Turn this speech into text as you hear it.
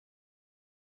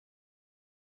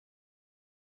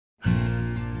I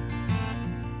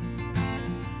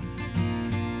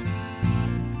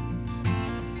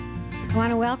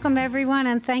want to welcome everyone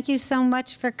and thank you so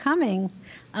much for coming.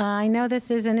 I know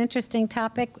this is an interesting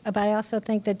topic, but I also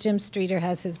think that Jim Streeter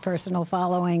has his personal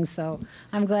following, so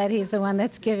I'm glad he's the one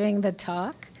that's giving the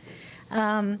talk.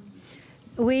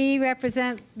 We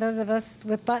represent those of us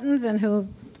with buttons and who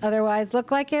otherwise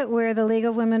look like it. We're the League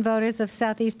of Women Voters of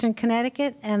Southeastern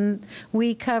Connecticut, and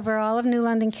we cover all of New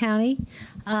London County.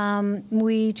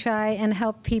 We try and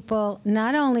help people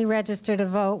not only register to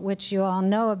vote, which you all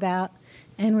know about,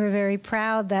 and we're very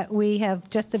proud that we have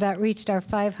just about reached our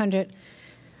 500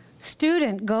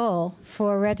 student goal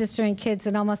for registering kids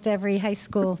in almost every high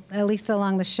school, at least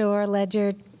along the shore,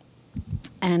 Ledyard,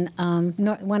 and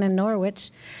one in Norwich.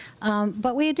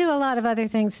 But we do a lot of other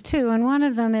things too, and one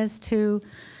of them is to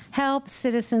help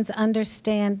citizens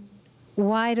understand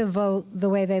why to vote the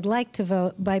way they'd like to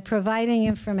vote by providing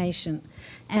information.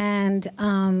 And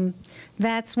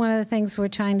that's one of the things we're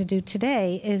trying to do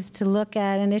today, is to look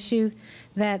at an issue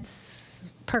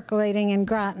that's percolating in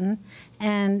Groton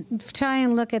and try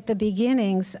and look at the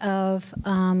beginnings of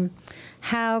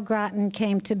how Groton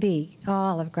came to be,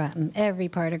 all of Groton, every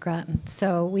part of Groton.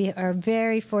 So we are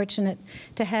very fortunate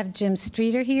to have Jim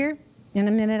Streeter here. In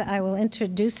a minute, I will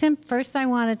introduce him. First, I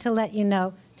wanted to let you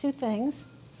know two things.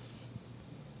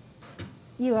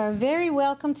 You are very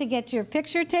welcome to get your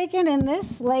picture taken in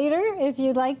this later, if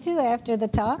you'd like to, after the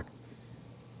talk.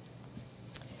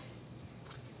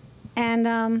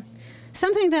 And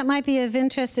something that might be of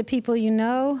interest to people you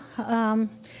know,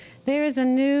 there is a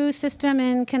new system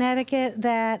in Connecticut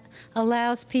that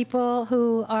allows people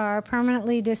who are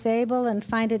permanently disabled and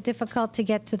find it difficult to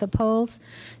get to the polls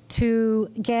to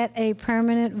get a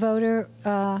permanent voter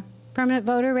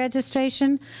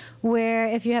registration, where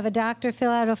if you have a doctor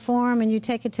fill out a form and you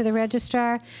take it to the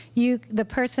registrar, the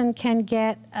person can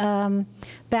get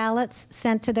ballots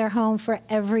sent to their home for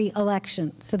every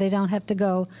election, so they don't have to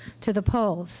go to the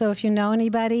polls. So if you know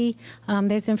anybody,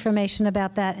 there's information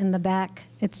about that in the back.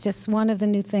 It's just one of the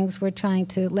new things we're trying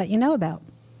to let you know about.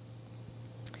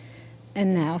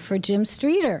 And now for Jim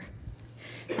Streeter.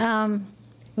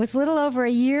 It was a little over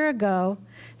a year ago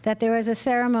that there was a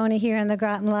ceremony here in the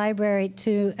Groton Library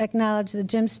to acknowledge the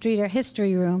Jim Streeter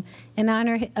History Room in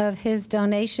honor of his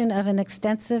donation of an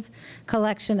extensive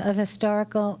collection of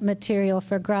historical material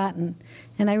for Groton.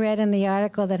 And I read in the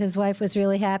article that his wife was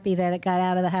really happy that it got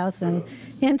out of the house and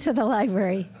into the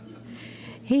library.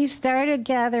 He started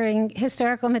gathering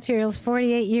historical materials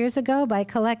 48 years ago by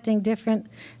collecting different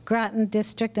Groton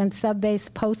district and sub-base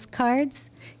postcards.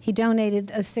 He donated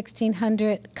a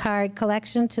 1,600 card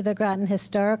collection to the Groton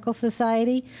Historical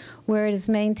Society, where it is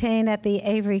maintained at the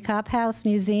Avery Cop House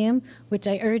Museum, which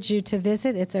I urge you to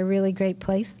visit. It's a really great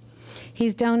place.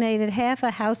 He's donated half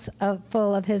a house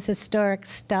full of his historic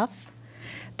stuff,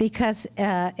 because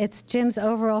it's Jim's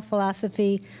overall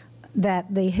philosophy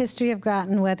that the history of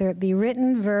Groton, whether it be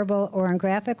written, verbal, or in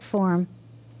graphic form,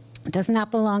 does not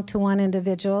belong to one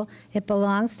individual. It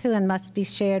belongs to and must be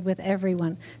shared with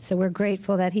everyone. So we're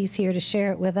grateful that he's here to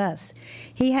share it with us.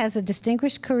 He has a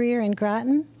distinguished career in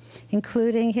Groton,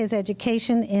 including his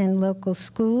education in local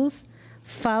schools.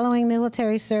 Following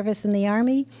military service in the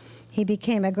Army, he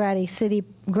became a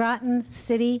Groton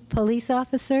City police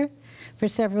officer for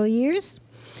several years.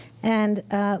 And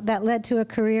that led to a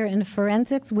career in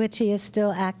forensics, which he is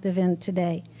still active in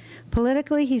today.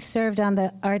 Politically, he served on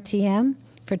the RTM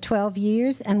for 12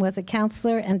 years and was a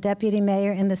councilor and deputy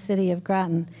mayor in the city of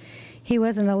Groton. He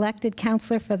was an elected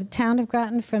councilor for the town of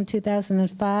Groton from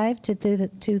 2005 to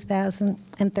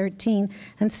 2013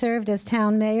 and served as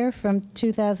town mayor from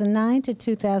 2009 to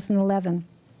 2011.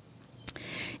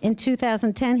 In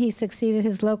 2010, he succeeded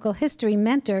his local history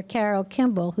mentor, Carol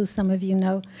Kimball, who some of you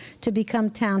know, to become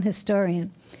town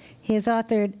historian. He has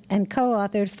authored and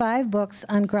co-authored 5 books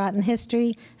on Groton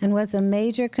history and was a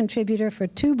major contributor for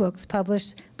 2 books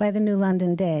published by the New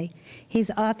London Day. He's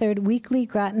authored weekly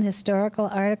Groton historical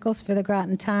articles for the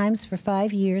Groton Times for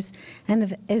 5 years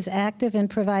and is active in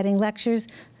providing lectures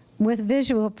with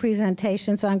visual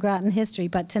presentations on Groton history,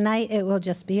 but tonight it will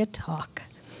just be a talk.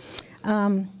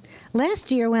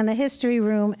 Last year, when the history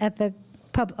room at the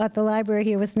library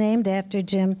here was named after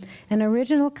Jim, an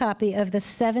original copy of the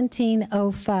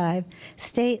 1705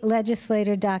 state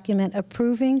legislature document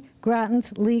approving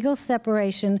Groton's legal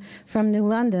separation from New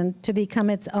London to become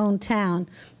its own town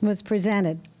was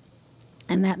presented.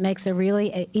 And that makes a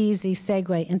really easy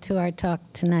segue into our talk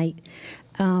tonight.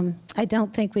 I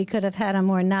don't think we could have had a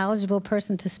more knowledgeable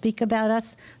person to speak about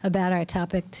our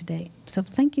topic today. So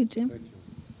thank you, Jim. Thank you.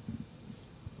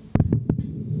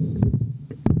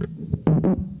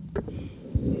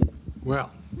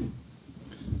 Well,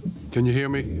 Can you hear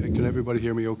me? Can everybody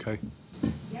hear me okay?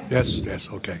 Yes,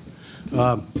 okay.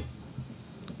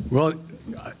 Well,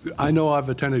 I know I've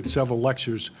attended several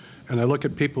lectures, and I look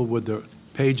at people with their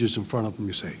pages in front of them,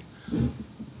 you say,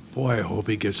 boy, I hope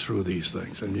he gets through these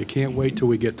things. And you can't wait till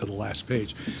we get to the last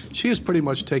page. She has pretty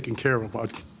much taken care of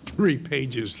about 3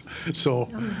 pages, so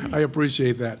I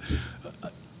appreciate that.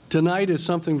 Tonight is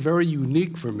something very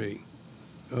unique for me.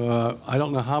 I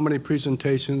don't know how many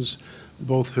presentations,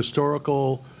 both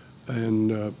historical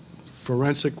and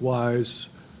forensic-wise,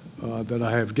 that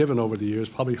I have given over the years,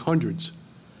 probably hundreds.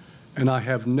 And I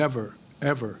have never,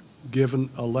 ever given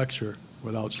a lecture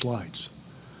without slides.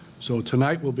 So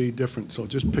tonight will be different. So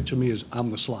just picture me as I'm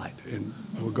the slide, and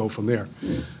we'll go from there.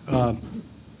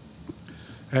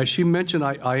 As she mentioned,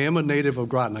 I am a native of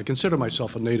Groton. I consider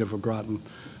myself a native of Groton.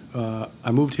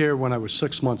 I moved here when I was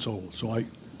 6 months old, so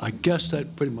I guess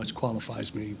that pretty much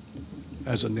qualifies me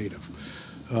as a native.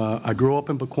 I grew up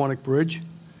in Paquonic Bridge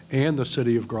and the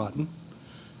city of Groton.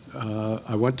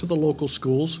 I went to the local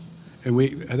schools, and we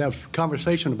had a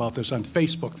conversation about this on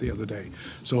Facebook the other day,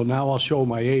 so now I'll show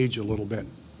my age a little bit.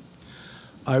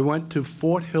 I went to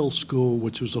Fort Hill School,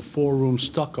 which was a 4-room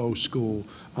stucco school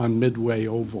on Midway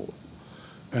Oval.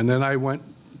 And then I went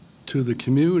to the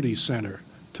community center,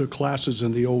 took classes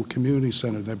in the old community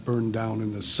center that burned down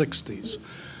in the 60s.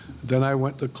 Then I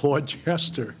went to Claude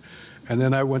Chester, and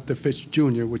then I went to Fitch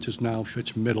Junior, which is now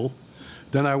Fitch Middle.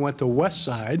 Then I went to West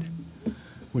Side,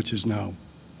 which is now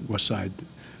West Side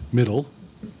Middle.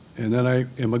 And then I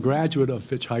am a graduate of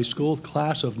Fitch High School,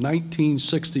 class of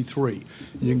 1963.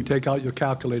 You can take out your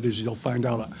calculators, you'll find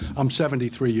out I'm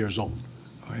 73 years old.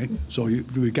 All right? So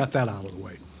we got that out of the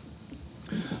way.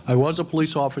 I was a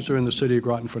police officer in the city of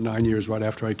Groton for 9 years right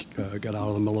after I got out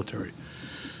of the military.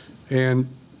 And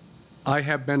I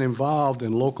have been involved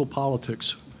in local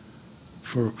politics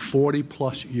for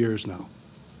 40-plus years now.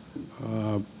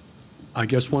 I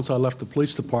guess once I left the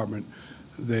police department,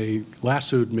 they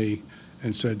lassoed me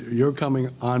and said, you're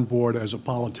coming on board as a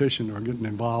politician or getting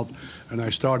involved. And I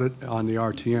started on the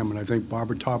RTM, and I think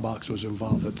Barbara Tarbox was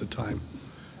involved at the time.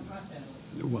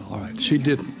 Well, all right, she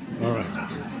didn't. All right.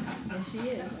 Yes, she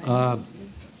is.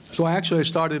 So I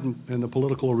started in the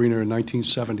political arena in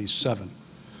 1977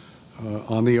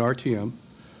 on the RTM.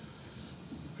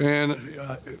 And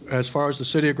as far as the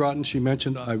city of Groton, she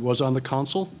mentioned I was on the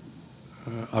council.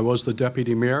 I was the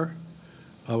deputy mayor.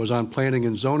 I was on planning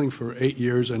and zoning for 8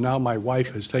 years, and now my wife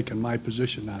has taken my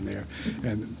position on there,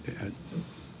 and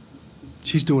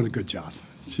she's doing a good job.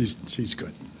 She's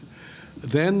good.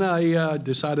 Then I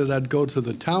decided I'd go to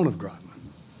the town of Groton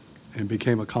and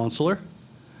became a councilor,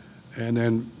 and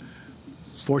then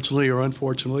fortunately or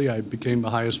unfortunately, I became the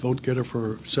highest vote getter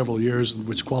for several years,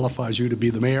 which qualifies you to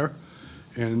be the mayor,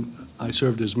 and I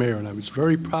served as mayor, and I was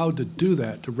very proud to do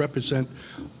that, to represent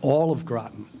all of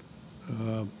Groton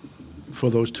for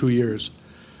those 2 years.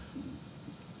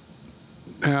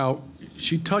 Now,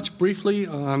 she touched briefly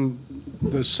on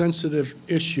the sensitive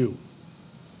issue.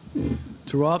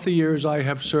 Throughout the years, I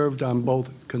have served on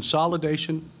both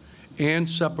consolidation and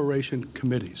separation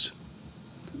committees.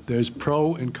 There's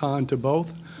pro and con to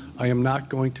both. I am not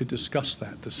going to discuss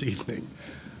that this evening.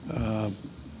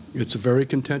 It's a very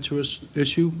contentious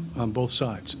issue on both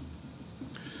sides.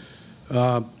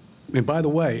 And by the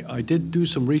way, I did do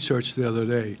some research the other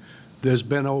day. There's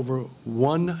been over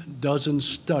 12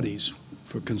 studies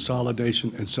for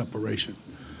consolidation and separation.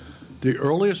 The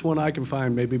earliest one I can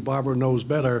find, maybe Barbara knows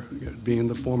better, being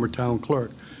the former town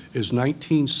clerk, is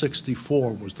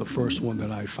 1964 was the first one that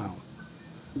I found.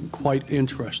 Quite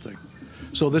interesting.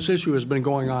 So this issue has been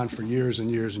going on for years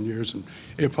and years and years, and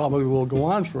it probably will go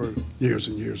on for years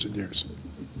and years and years.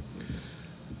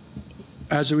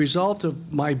 As a result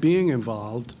of my being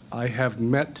involved, I have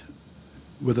met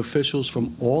with officials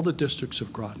from all the districts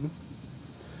of Groton.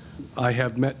 I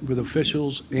have met with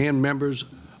officials and members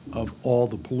of all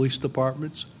the police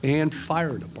departments and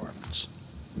fire departments.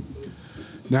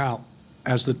 Now,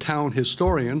 as the town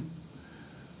historian,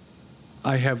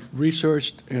 I have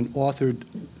researched and authored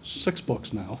 6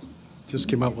 books now, just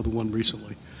came out with one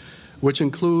recently, which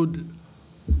include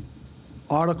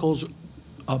articles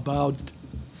about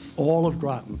all of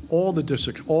Groton, all the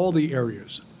districts, all the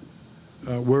areas.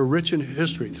 We're rich in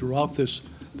history throughout this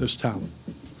town.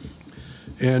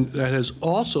 And that has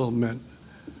also meant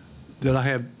that I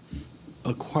have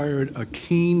acquired a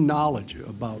keen knowledge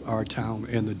about our town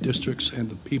and the districts and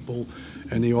the people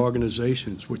and the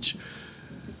organizations, which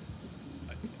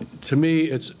to me,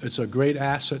 it's a great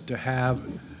asset to have,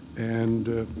 and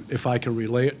if I can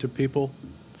relay it to people,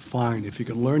 fine. If you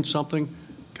can learn something,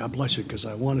 God bless you, because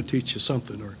I want to teach you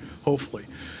something, or hopefully.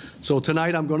 So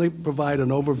tonight I'm going to provide an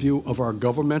overview of our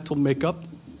governmental makeup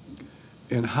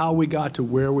and how we got to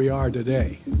where we are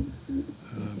today.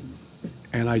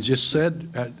 And I just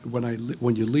said,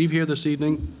 when you leave here this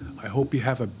evening, I hope you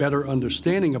have a better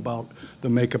understanding about the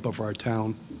makeup of our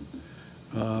town.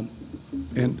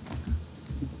 And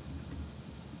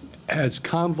as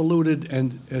convoluted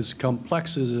and as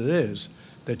complex as it is,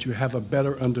 that you have a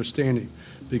better understanding.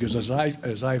 Because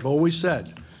as I've always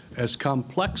said, as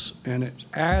complex and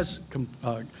as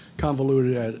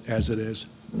convoluted as it is,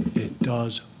 it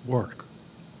does work.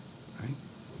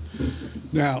 Right?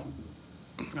 Now,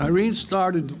 Irene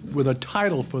started with a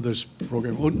title for this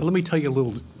program. Let me tell you a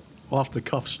little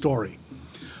off-the-cuff story.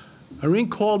 Irene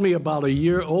called me about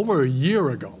over a year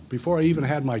ago, before I even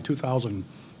had my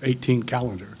 2018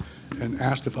 calendar, and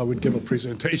asked if I would give a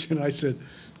presentation. I said,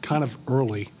 kind of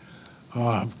early.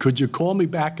 Could you call me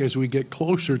back as we get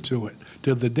closer to it,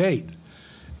 to the date?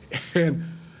 And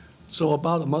so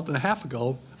about a month and a half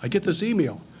ago, I get this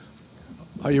email.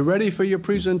 Are you ready for your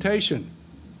presentation?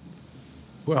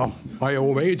 Well, my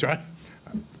old age,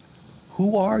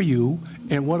 who are you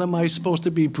and what am I supposed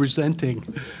to be presenting?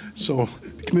 So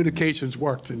the communications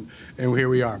worked, and here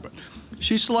we are. But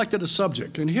she selected a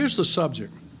subject, and here's the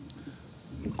subject.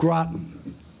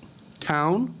 Groton,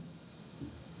 town,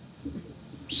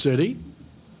 city,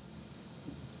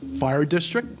 fire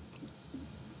district,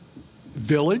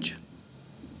 village,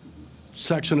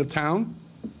 section of town.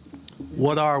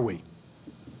 What are we?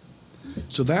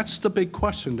 So that's the big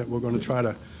question that we're going to try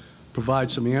to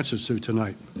provide some answers to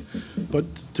tonight.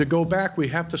 But to go back, we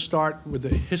have to start with the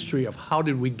history of how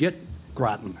did we get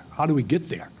Groton? How did we get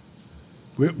there?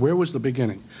 Where was the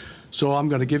beginning? So I'm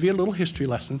going to give you a little history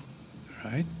lesson,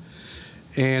 all right?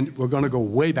 And we're going to go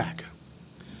way back.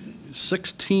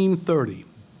 1630,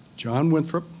 John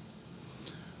Winthrop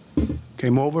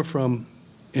came over from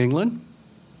England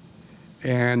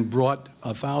and brought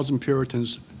 1,000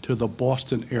 Puritans to the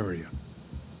Boston area.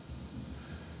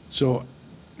 So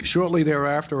shortly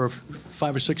thereafter, or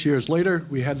 5 or 6 years later,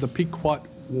 we had the Pequot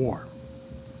War.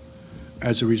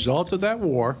 As a result of that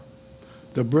war,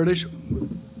 the British,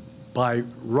 by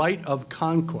right of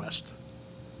conquest,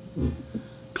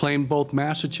 claimed both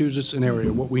Massachusetts and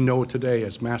area, what we know today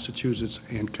as Massachusetts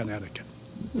and Connecticut.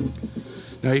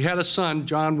 Now, he had a son,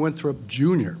 John Winthrop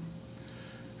Jr.,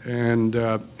 and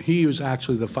he was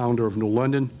actually the founder of New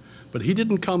London, but he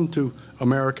didn't come to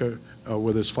America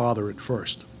with his father at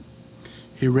first.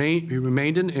 He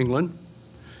remained in England,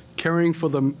 caring for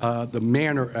the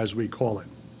manor, as we call it.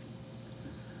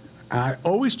 I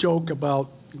always joke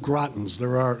about Grotons.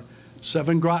 There are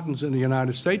 7 Grotons in the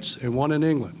United States and 1 in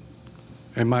England.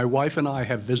 And my wife and I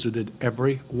have visited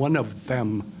every one of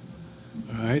them,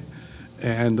 all right?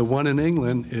 And the one in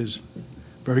England is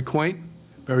very quaint,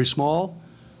 very small,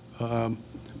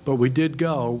 but we did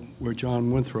go where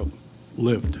John Winthrop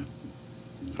lived.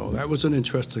 So that was an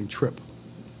interesting trip.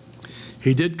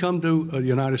 He did come to the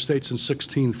United States in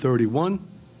 1631.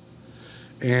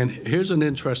 And here's an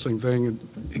interesting thing. And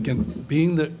again,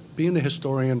 being the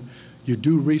historian, you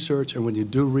do research, and when you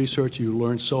do research, you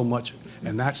learn so much.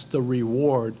 And that's the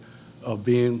reward of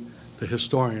being the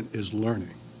historian, is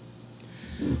learning.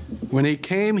 When he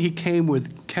came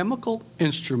with chemical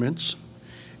instruments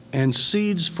and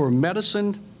seeds for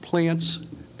medicine, plants,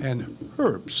 and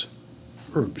herbs.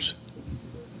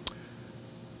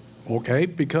 Okay,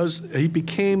 because he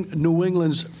became New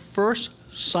England's first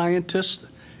scientist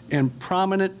and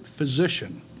prominent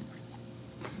physician.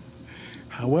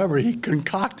 However, he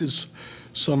concocted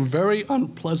some very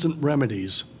unpleasant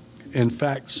remedies. In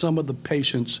fact, some of the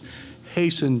patients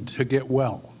hastened to get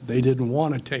well. They didn't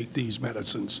want to take these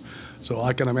medicines, so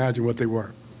I can imagine what they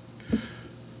were.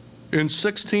 In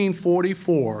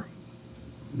 1644,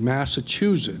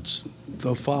 Massachusetts,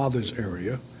 the father's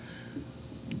area,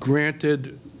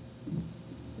 granted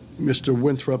Mr.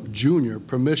 Winthrop Jr.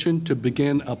 permission to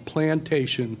begin a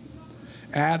plantation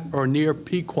at or near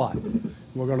Pequot.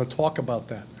 We're going to talk about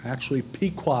that. Actually,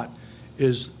 Pequot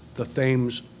is the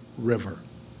Thames River.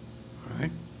 All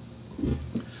right?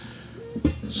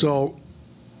 So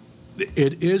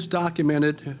it is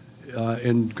documented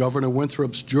in Governor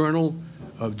Winthrop's journal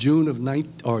of June of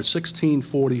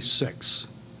 1646.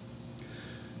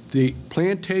 The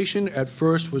plantation at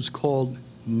first was called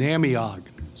Namiog.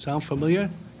 Sound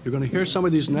familiar? You're going to hear some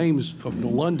of these names from New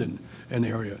London and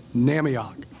area.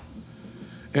 Namiog.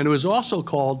 And it was also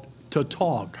called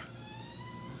Tautog.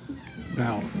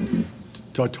 Now,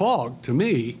 Tautog, to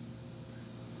me,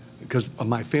 because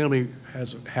my family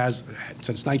has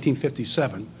since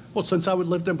 1957, well, since I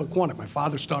lived in Pequonnet, my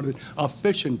father started a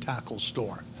fish and tackle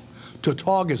store.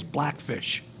 Tautog is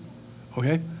blackfish,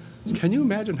 okay? Can you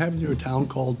imagine having your town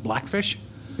called Blackfish?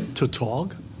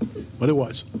 Tautog? But it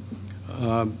was.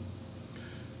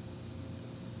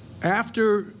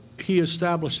 After he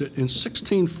established it in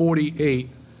 1648,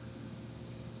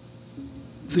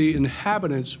 the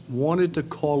inhabitants wanted to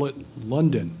call it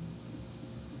London.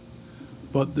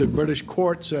 But the British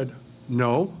court said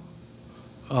no,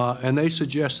 and they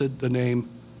suggested the name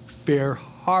Fair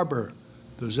Harbor.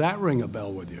 Does that ring a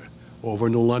bell with you? Over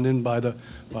in New London by the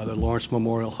Lawrence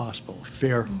Memorial Hospital,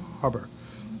 Fair Harbor.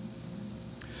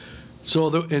 So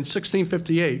in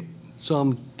 1658,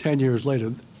 some 10 years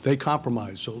later, they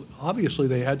compromised. So obviously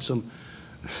they had some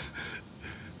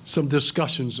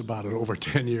discussions about it over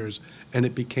 10 years, and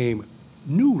it became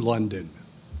New London.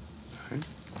 Right?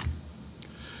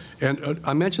 And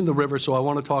I mentioned the river, so I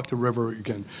want to talk to river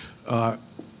again.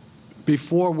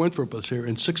 Before Winthrop was here,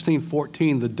 in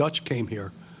 1614, the Dutch came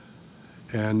here,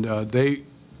 and they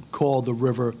called the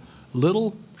river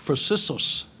Little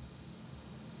Frasissus.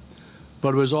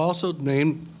 But it was also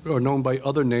named, or known by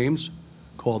other names,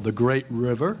 called the Great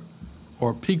River,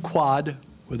 or Pequod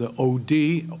with an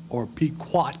O-D, or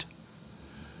Pequot,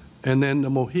 and then the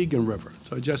Mohegan River.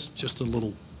 So just a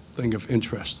little thing of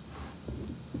interest.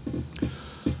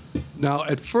 Now,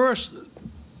 at first,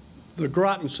 the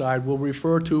Groton side we'll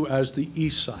refer to as the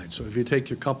east side. So if you take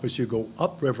your compass, you go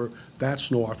upriver,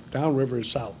 that's north, downriver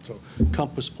is south. So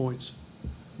compass points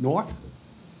north,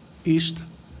 east,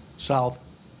 south,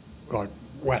 or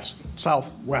west,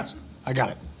 southwest. I got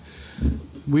it.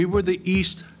 We were the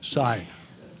east side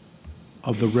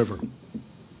of the river.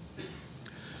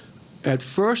 At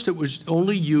first, it was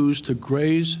only used to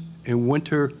graze in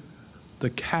winter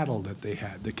the cattle that they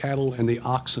had, the cattle and the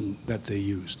oxen that they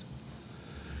used.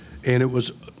 And it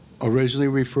was originally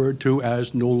referred to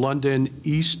as New London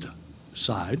East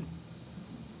Side.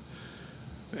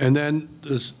 And then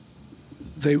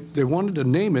they wanted to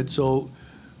name it, so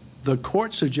the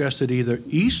court suggested either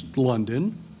East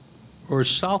London or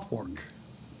Southwark.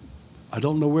 I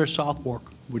don't know where Southwark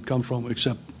would come from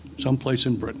except someplace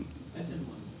in Britain. That's in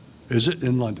London. Is it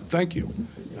in London? Thank you.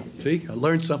 See, I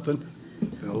learned something.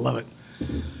 I love it.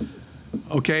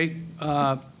 Okay,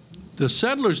 the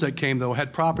settlers that came, though,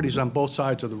 had properties on both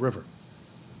sides of the river.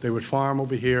 They would farm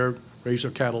over here, raise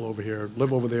their cattle over here,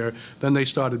 live over there. Then they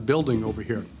started building over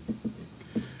here.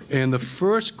 And the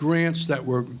first grants that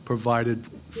were provided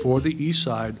for the east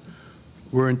side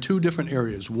were in two different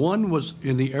areas. One was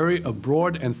in the area of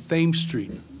Broad and Thames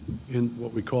Street, in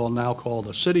what we now call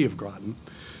the city of Groton.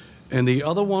 And the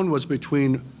other one was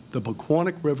between the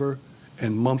Paquonic River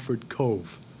and Mumford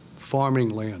Cove, farming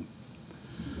land.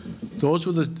 Those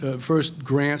were the first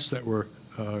grants that were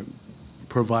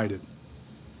provided.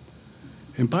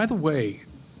 And by the way,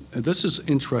 and this is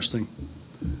interesting,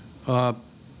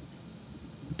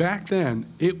 back then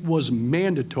it was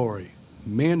mandatory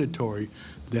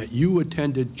that you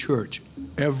attended church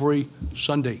every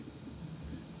Sunday.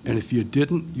 And if you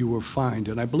didn't, you were fined.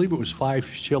 And I believe it was 5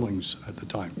 shillings at the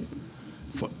time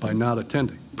by not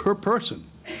attending, per person.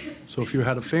 So if you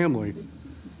had a family,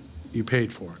 you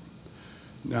paid for it.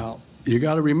 Now, you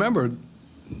got to remember,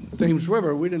 Thames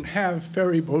River, we didn't have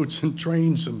ferry boats and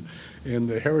trains and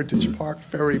the Heritage Park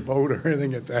ferry boat or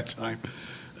anything at that time.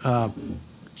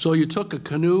 So you took a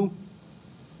canoe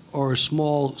or a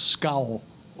small scow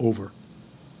over.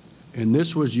 And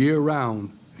this was year-round,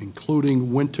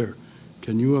 including winter.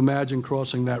 Can you imagine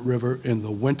crossing that river in the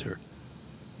winter?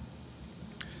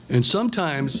 And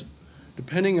sometimes,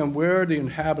 depending on where the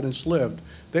inhabitants lived,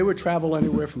 they would travel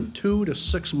anywhere from 2 to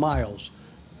 6 miles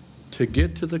to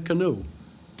get to the canoe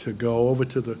to go over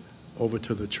to the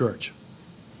church.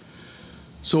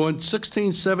 So in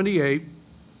 1678,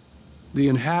 the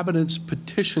inhabitants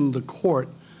petitioned the court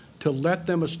to let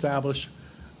them establish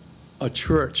a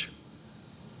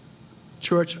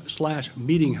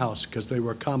church/meeting house, because they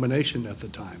were a combination at the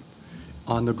time,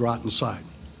 on the Groton side.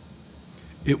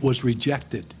 It was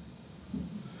rejected.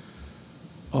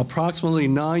 Approximately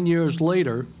 9 years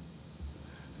later,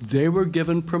 they were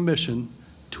given permission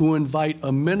to invite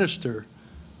a minister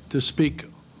to speak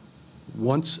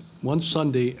one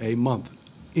Sunday a month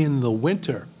in the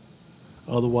winter.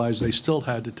 Otherwise, they still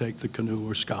had to take the canoe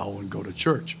or scow and go to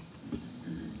church.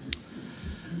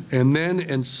 And then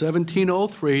in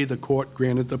 1703, the court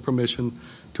granted the permission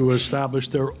to establish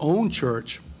their own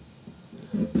church.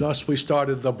 Thus, we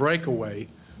started the breakaway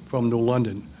from New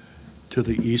London to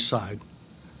the east side.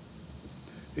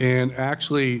 And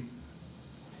actually,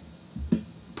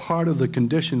 part of the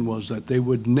condition was that they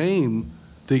would name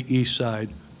the east side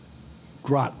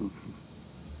Groton,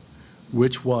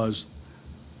 which was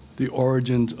the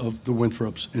origins of the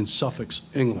Winthrops in Suffolk,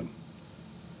 England.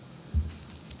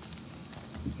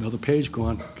 Another page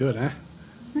gone. Good, huh?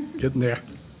 Getting there.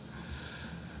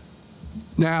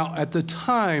 Now, at the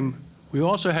time, we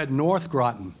also had North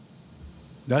Groton.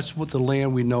 That's what the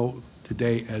land we know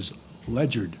today as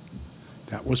Ledyard.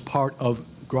 That was part of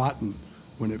Groton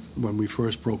when we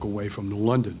first broke away from New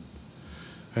London.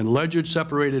 And Ledyard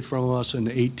separated from us in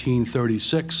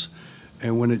 1836,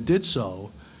 and when it did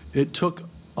so, it took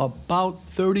about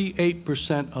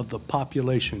 38% of the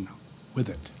population with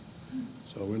it.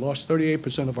 So we lost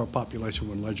 38% of our population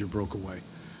when Ledyard broke away.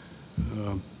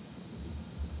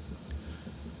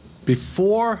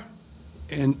 Before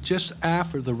and just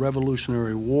after the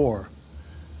Revolutionary War,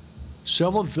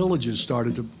 several villages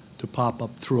started to pop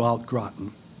up throughout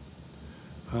Groton.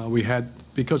 We had,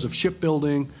 because of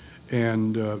shipbuilding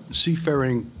and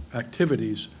seafaring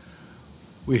activities,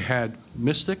 we had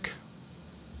Mystic,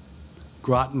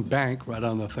 Groton Bank right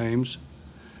on the Thames,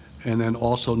 and then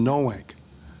also Noank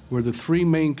were the three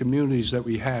main communities that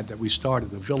we had, that we started,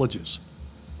 the villages.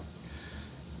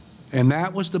 And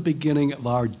that was the beginning of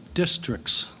our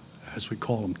districts, as we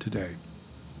call them today.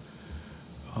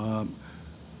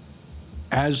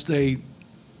 As they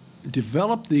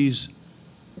developed these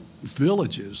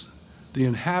villages, the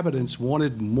inhabitants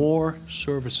wanted more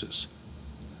services.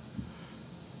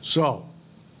 So,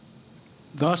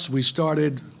 thus we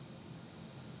started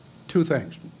two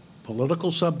things,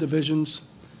 political subdivisions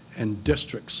and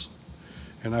districts.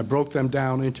 And I broke them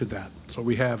down into that. So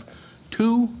we have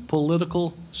two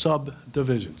political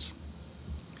subdivisions.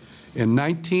 In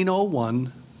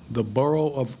 1901, the Borough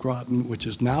of Groton, which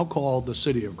is now called the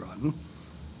City of Groton,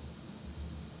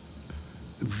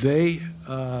 they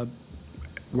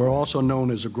were also known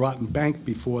as the Groton Bank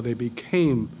before they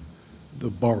became the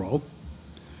Borough.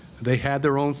 They had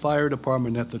their own fire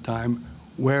department at the time.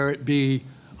 Where it be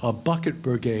a bucket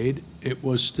brigade, it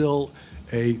was still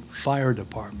a fire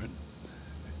department.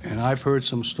 And I've heard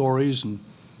some stories, and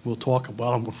we'll talk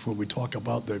about them when we talk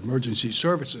about the emergency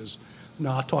services.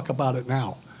 No, I'll talk about it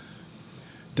now.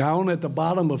 Down at the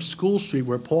bottom of School Street,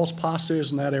 where Paul's Pasta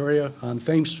is in that area on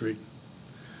Thames Street,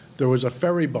 there was a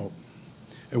ferry boat.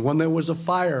 And when there was a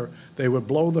fire, they would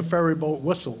blow the ferry boat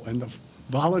whistle, and the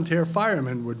volunteer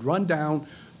firemen would run down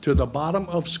to the bottom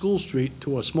of School Street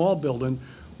to a small building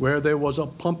where there was a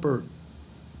pumper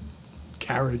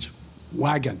carriage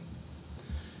wagon.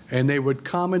 And they would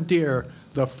commandeer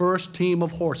the first team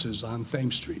of horses on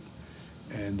Thames Street.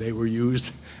 And they were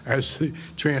used as the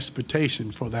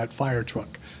transportation for that fire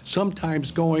truck,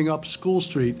 sometimes going up School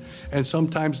Street, and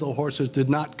sometimes the horses did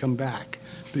not come back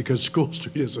because School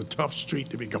Street is a tough street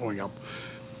to be going up.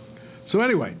 So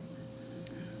anyway,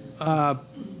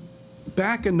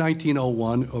 back in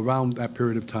 1901, around that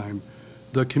period of time,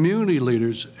 the community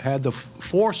leaders had the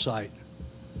foresight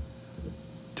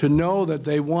to know that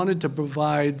they wanted to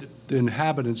provide the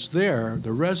inhabitants there,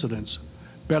 the residents,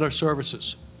 better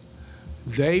services.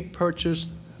 They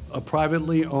purchased a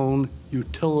privately owned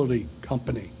utility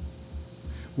company,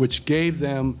 which gave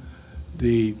them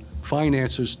the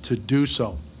finances to do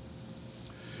so.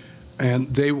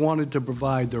 And they wanted to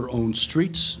provide their own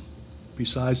streets,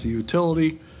 besides the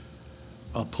utility,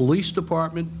 a police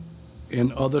department,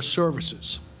 and other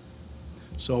services.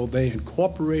 So they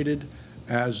incorporated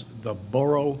as the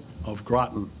Borough of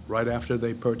Groton right after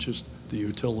they purchased the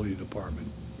utility department.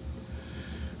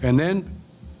 And then,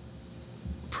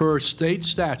 per state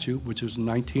statute, which is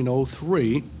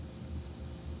 1903,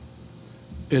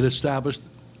 it established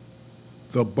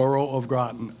the Borough of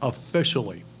Groton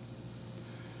officially.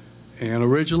 And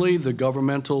originally, the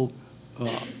governmental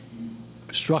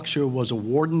structure was a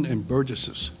warden and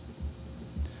burgesses.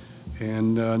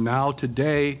 And now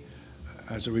today,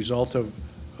 as a result of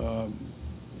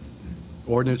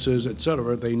ordinances, et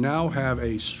cetera, they now have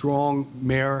a strong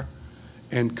mayor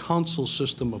and council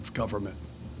system of government.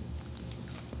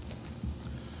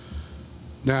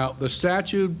 Now, the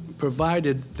statute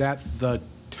provided that the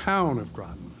town of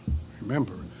Groton,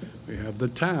 remember, we have the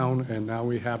town and now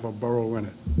we have a borough in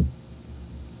it.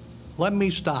 Let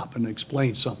me stop and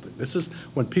explain something. This is,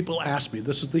 when people ask me,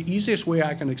 this is the easiest way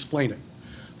I can explain it.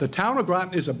 The town of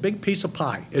Groton is a big piece of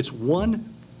pie. It's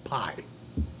one pie.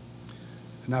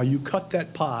 Now you cut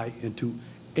that pie into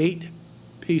 8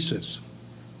 pieces.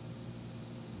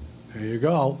 There you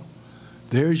go.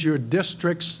 There's your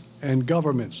districts and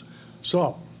governments.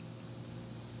 So,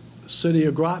 the city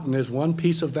of Groton is one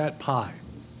piece of that pie.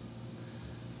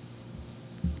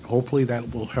 Hopefully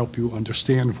that will help you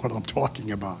understand what I'm talking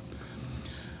about.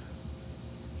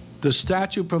 The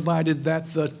statute provided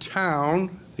that the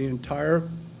town, the entire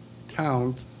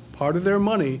town, part of their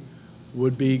money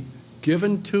would be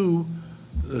given to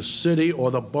the city or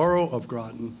the borough of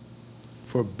Groton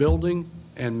for building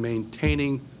and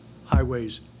maintaining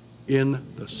highways in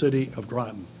the city of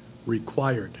Groton,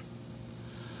 required.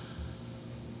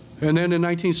 And then in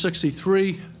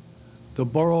 1963, the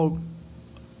borough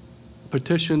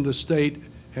petitioned the state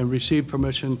and received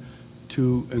permission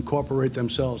to incorporate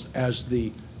themselves as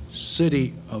the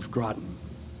city of Groton.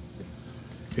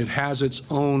 It has its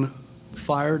own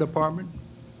fire department,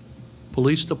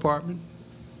 police department,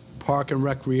 park and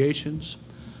recreations,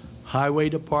 highway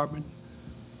department,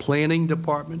 planning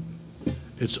department,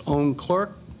 its own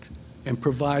clerk, and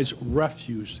provides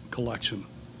refuse collection.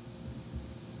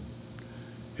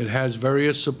 It has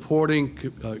various supporting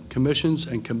commissions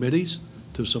and committees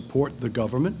to support the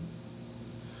government.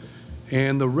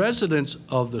 And the residents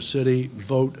of the city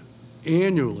vote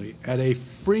annually at a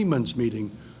Freeman's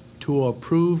meeting to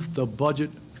approve the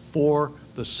budget for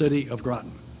the city of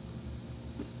Groton.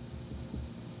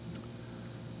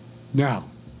 Now,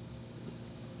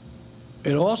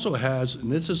 it also has,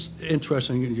 and this is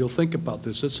interesting, and you'll think about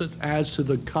this, it adds to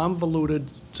the convoluted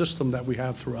system that we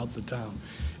have throughout the town.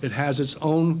 It has its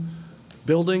own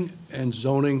building and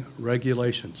zoning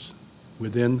regulations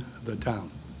within the town,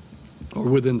 or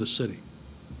within the city.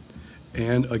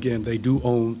 And again, they do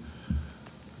own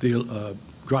the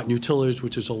Groton Utilities,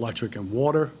 which is electric and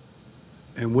water,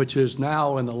 and which is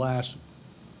now, in the last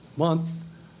month,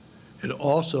 it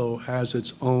also has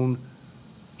its own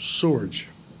sewerage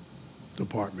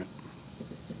department,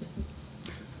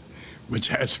 which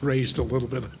has raised a little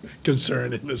bit of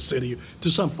concern in the city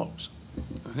to some folks.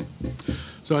 Right?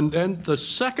 So, and then the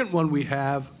second one we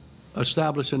have,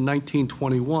 established in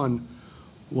 1921,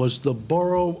 was the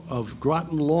Borough of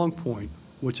Groton Long Point,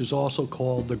 which is also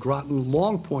called the Groton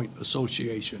Long Point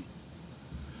Association.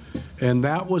 And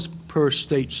that was per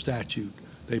state statute.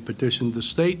 They petitioned the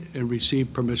state and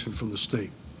received permission from the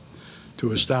state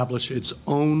to establish its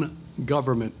own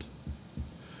government.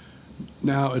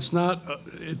 Now, it's not,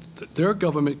 their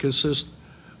government consists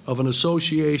of an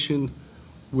association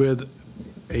with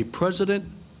a president,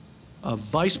 a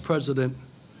vice president,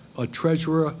 a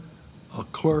treasurer, a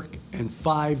clerk, and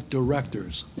 5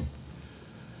 directors.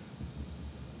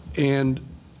 And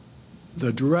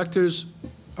the directors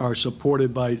are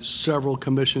supported by several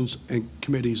commissions and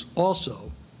committees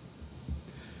also.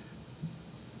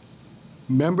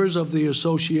 Members of the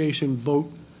association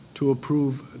vote to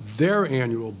approve their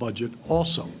annual budget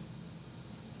also.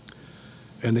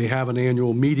 And they have an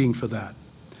annual meeting for that.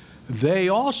 They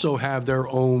also have their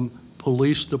own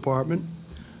police department,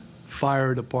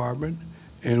 fire department,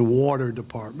 and water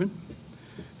department.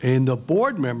 And the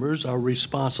board members are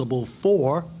responsible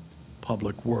for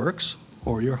public works,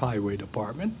 or your highway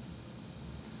department,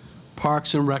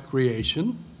 parks and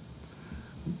recreation,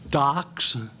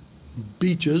 docks,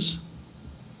 beaches,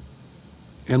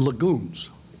 and lagoons.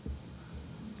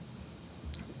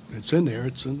 It's in there,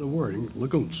 it's in the wording,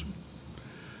 lagoons.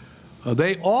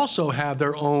 They also have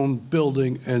their own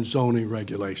building and zoning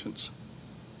regulations.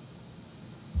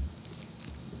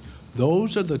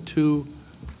 Those are the two,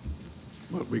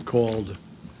 what we called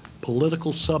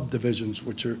political subdivisions,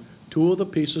 which are 2 of the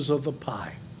pieces of the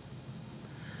pie.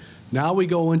 Now we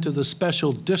go into the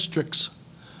special districts.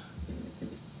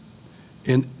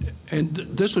 And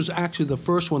this was actually the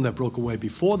first one that broke away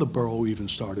before the borough even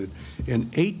started. In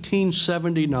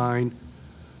 1879,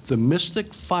 the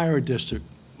Mystic Fire District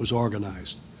was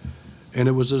organized. And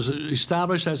it was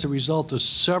established as a result of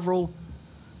several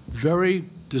very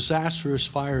disastrous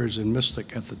fires in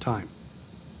Mystic at the time.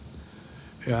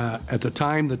 At the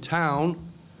time, the town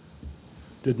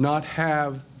did not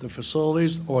have the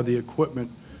facilities or the equipment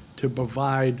to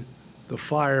provide the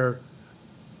fire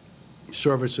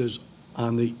services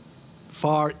on the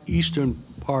far eastern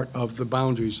part of the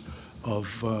boundaries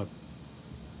of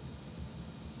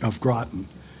Groton.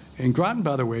 And Groton,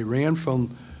 by the way, ran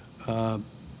from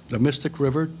the Mystic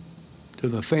River to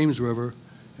the Thames River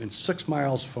and 6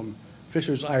 miles from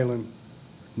Fisher's Island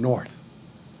north.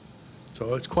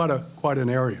 So it's quite an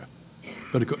area.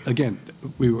 But again,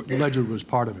 Ledger was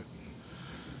part of it.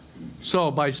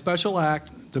 So by special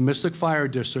act, the Mystic Fire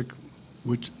District,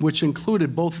 which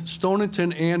included both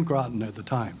Stonington and Groton at the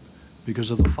time, because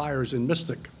of the fires in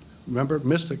Mystic. Remember,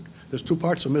 Mystic, there's 2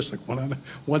 parts of Mystic, one on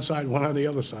one side, one on the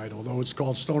other side, although it's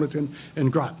called Stonington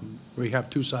and Groton. We have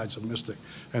 2 sides of Mystic,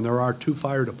 and there are 2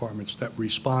 fire departments that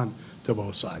respond to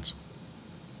both sides.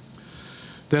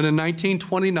 Then in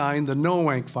 1929, the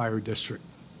Noank Fire District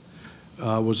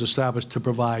was established to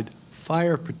provide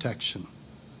fire protection.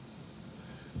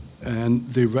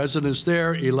 And the residents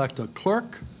there elect a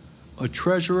clerk, a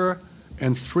treasurer,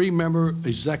 and 3-member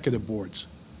executive boards.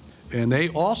 And they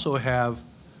also have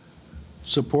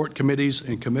support committees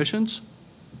and commissions,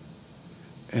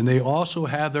 and they also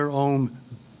have their own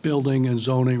building and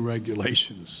zoning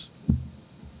regulations.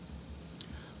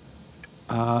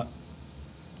 That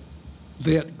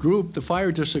group, the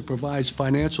fire district, provides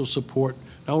financial support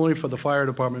not only for the fire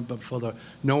department, but for the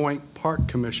Noank Park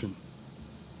Commission.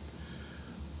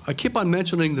 I keep on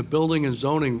mentioning the building and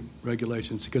zoning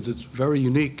regulations because it's very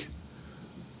unique.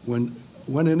 When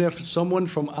and if someone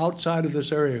from outside of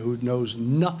this area who knows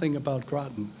nothing about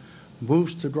Groton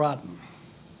moves to Groton,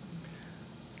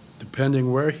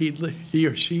 depending where he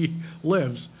or she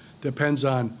lives, depends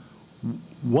on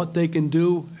what they can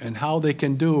do and how they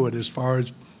can do it as far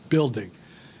as building.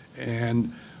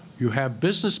 And you have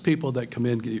business people that come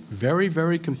in, get very,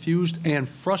 very confused and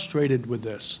frustrated with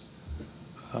this.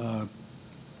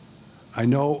 I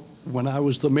know when I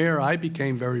was the mayor, I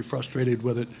became very frustrated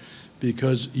with it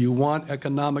because you want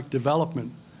economic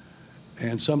development,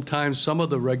 and sometimes some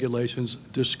of the regulations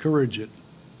discourage it.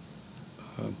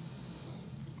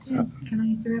 Jim, can I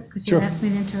interrupt? Because Sure. you asked me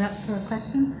to interrupt for a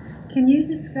question. Can you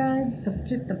describe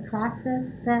just the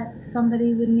process that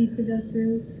somebody would need to go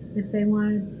through if they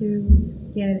wanted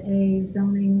to get a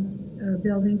zoning or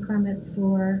building permit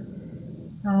for,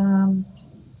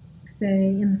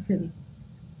 say, in the city?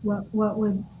 What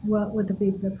would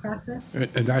be the process?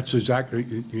 And that's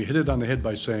exactly, you hit it on the head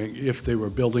by saying if they were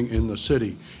building in the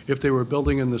city. If they were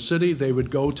building in the city, they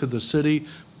would go to the city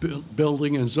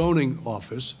building and zoning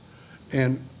office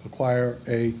and acquire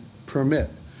a permit.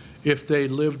 If they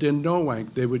lived in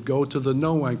Noank, they would go to the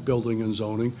Noank Building and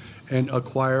Zoning and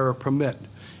acquire a permit.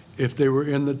 If they were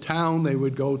in the town, they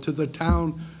would go to the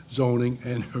town zoning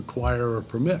and acquire a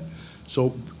permit.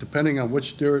 So depending on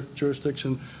which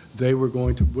jurisdiction they were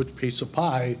going to, which piece of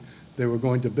pie they were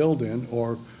going to build in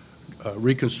or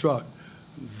reconstruct,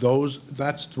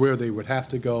 that's where they would have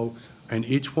to go, and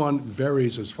each one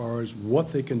varies as far as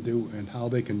what they can do and how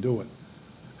they can do it.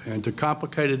 And to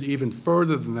complicate it even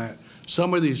further than that,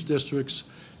 some of these districts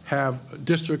have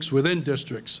districts within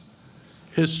districts,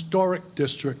 historic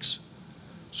districts.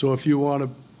 So if you want to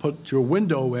put your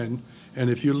window in, and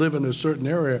if you live in a certain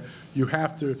area, you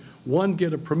have to, one,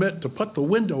 get a permit to put the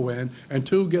window in, and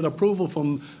two, get approval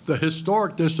from the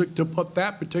historic district to put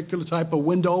that particular type of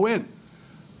window in.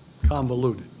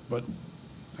 Convoluted, but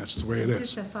that's the way it is.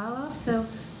 Just a follow-up. So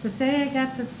say I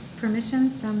got the permission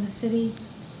from the city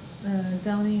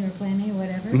zoning or planning or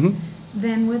whatever,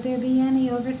 then would there be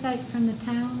any oversight from the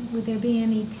town? Would there be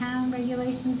any town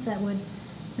regulations that would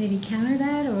maybe counter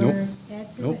that or Nope.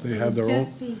 add to it? Nope, they have their own.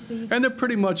 And they're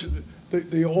pretty much,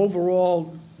 the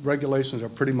overall regulations are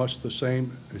pretty much the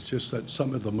same. It's just that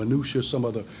some of the minutiae, some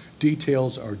of the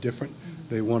details are different.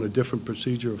 They want a different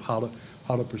procedure of how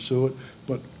to pursue it.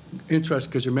 But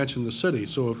interesting, because you mentioned the city.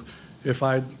 So if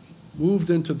I moved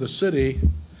into the city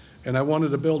and I wanted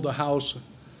to build a house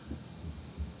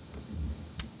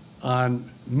on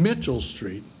Mitchell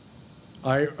Street,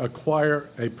 I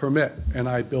acquire a permit and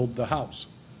I build the house.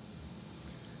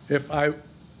 If I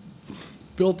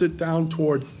built it down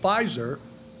toward Pfizer,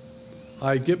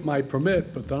 I get my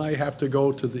permit, but then I have to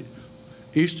go to the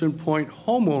Eastern Point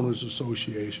Homeowners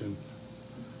Association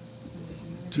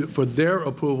for their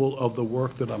approval of the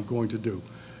work that I'm going to do.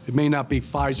 It may not be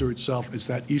Pfizer itself, it's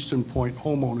that Eastern Point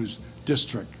Homeowners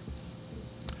District.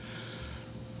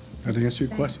 Did I answer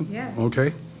your question? Yeah.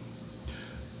 Okay.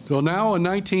 So now in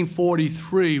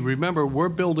 1943, remember, we're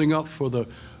building up for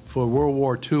World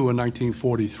War II in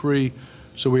 1943,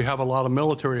 so we have a lot of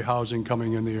military housing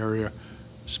coming in the area,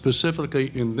 specifically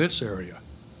in this area,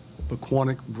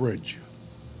 Paquonic Bridge.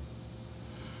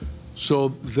 So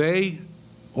they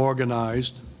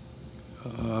organized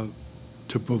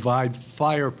to provide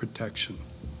fire protection.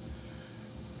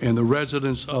 And the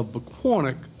residents of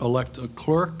Paquonic elect a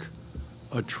clerk,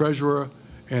 a treasurer,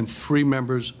 and 3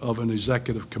 members of an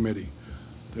executive committee.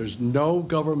 There's no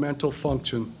governmental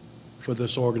function for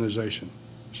this organization,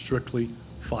 strictly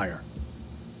fire.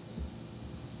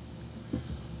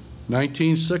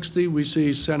 1960, we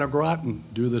see Center Groton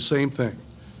do the same thing,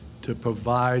 to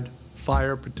provide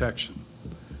fire protection.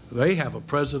 They have a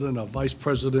president, a vice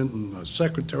president, and a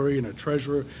secretary, and a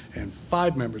treasurer, and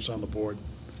 5 members on the board.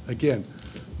 Again,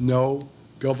 no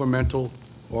governmental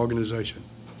organization.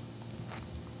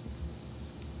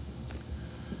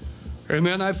 And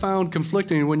then I found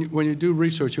conflicting, when you do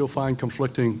research, you'll find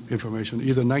conflicting information,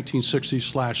 either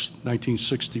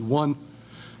 1960/1961.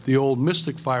 The old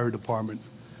Mystic Fire Department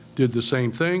did the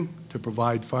same thing to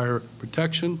provide fire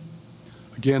protection.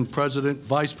 Again, president,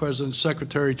 vice president,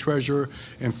 secretary, treasurer,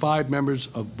 and 5 members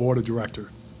of board of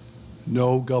director.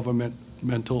 No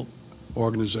governmental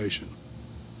organization.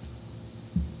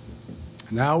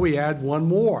 Now we add one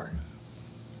more.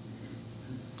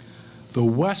 The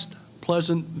West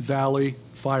Pleasant Valley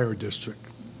Fire District.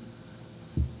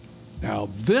 Now,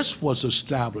 this was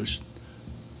established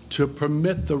to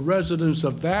permit the residents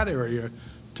of that area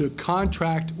to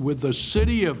contract with the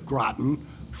city of Groton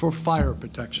for fire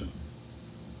protection.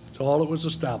 That's all it was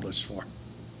established for.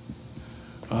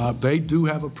 They do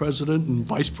have a president and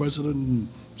vice president and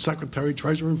secretary,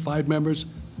 treasurer, and 5 members.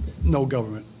 No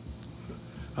government.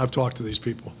 I've talked to these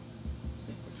people.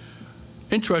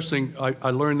 Interesting, I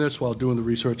learned this while doing the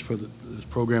research for this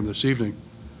program this evening.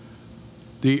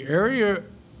 The area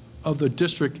of the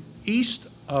district east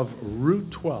of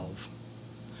Route 12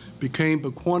 became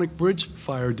Paquonic Bridge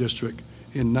Fire District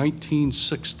in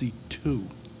 1962.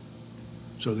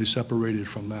 So they separated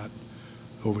from that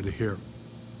over to here.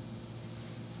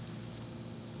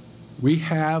 We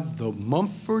have the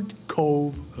Mumford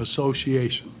Cove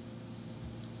Association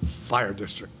Fire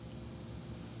District.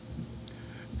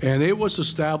 And it was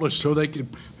established so they could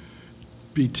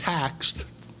be taxed,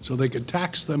 so they could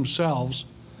tax themselves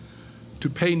to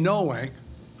pay NOAC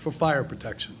for fire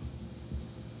protection.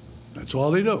 That's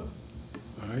all they do, all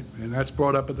right? And that's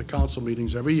brought up at the council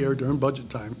meetings every year during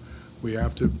budget time. We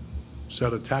have to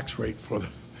set a tax rate for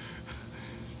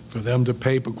them to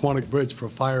pay Paquonic Bridge for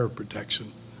fire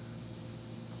protection.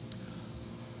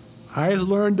 I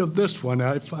learned of this one.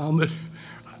 I found that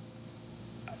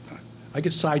I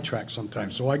get sidetracked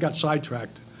sometimes, so I got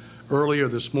sidetracked earlier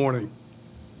this morning.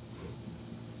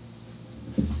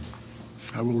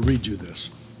 I will read you this.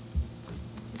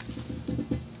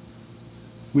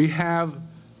 We have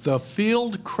the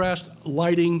Fieldcrest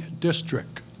Lighting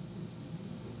District.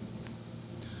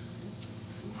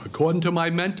 According to my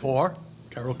mentor,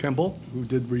 Carol Kimball, who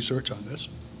did research on this,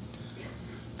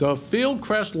 the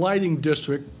Fieldcrest Lighting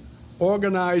District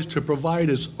organized to provide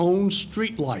its own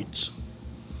street lights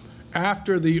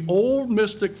after the old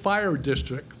Mystic Fire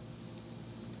District,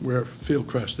 where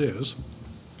Fieldcrest is,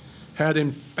 had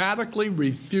emphatically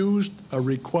refused a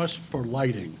request for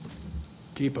lighting.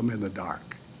 Keep them in the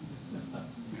dark.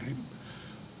 Okay?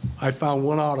 I found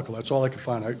one article. That's all I could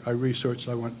find. I researched.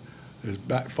 I went as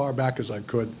far back as I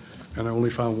could, and I only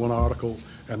found one article,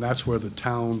 and that's where the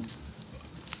town.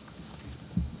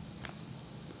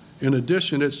 In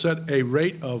addition, it set a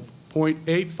rate of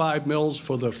 0.85 mils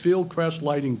for the Fieldcrest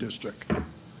Lighting District.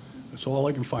 That's all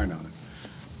I can find on it.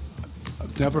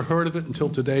 I've never heard of it until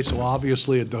today, so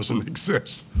obviously it doesn't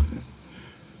exist.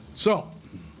 So,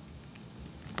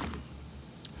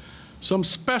 some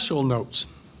special notes.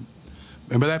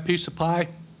 Remember that piece of pie?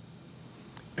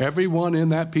 Everyone in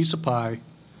that piece of pie,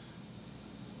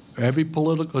 every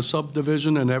political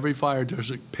subdivision and every fire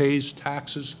district pays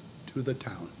taxes to the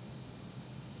town.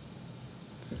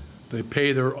 They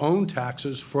pay their own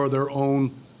taxes for their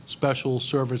own special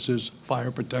services,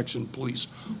 fire protection, police,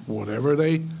 whatever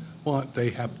they want, they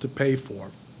have to pay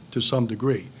for to some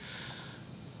degree.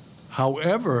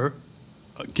 However,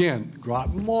 again,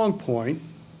 Groton Long Point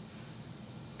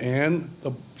and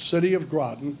the city of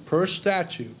Groton, per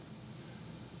statute,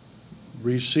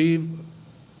 receive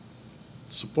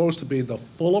supposed to be the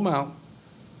full amount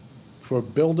for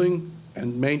building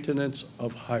and maintenance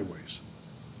of highways.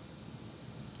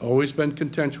 Always been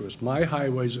contentious. My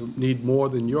highways need more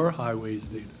than your highways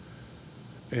need.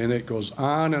 And it goes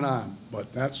on and on,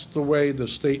 but that's the way the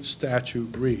state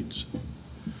statute reads.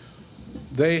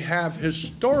 They have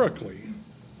historically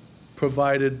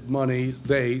provided money,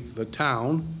 the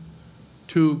town,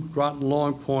 to Groton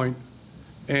Long Point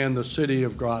and the city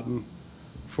of Groton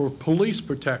for police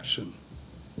protection.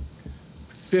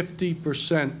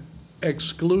 50%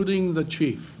 excluding the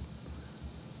chief.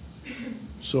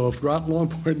 So if Groton Long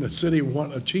Point and the city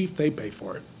want a chief, they pay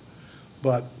for it.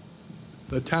 But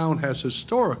the town has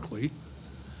historically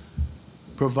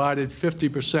provided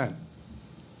 50%.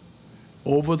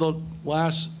 Over the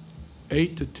last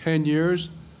 8 to 10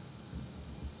 years,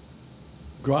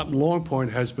 Groton Long Point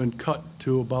has been cut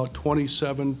to about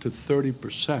 27 to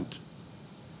 30%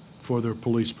 for their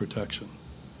police protection.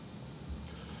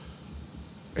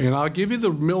 And I'll give you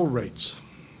the mill rates.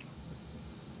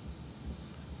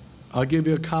 I'll give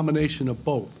you a combination of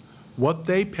both. What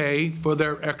they pay for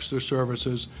their extra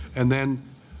services and then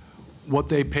what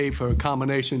they pay for a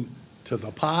combination to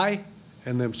the pie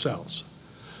and themselves.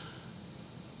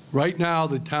 Right now,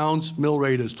 the town's mill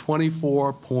rate is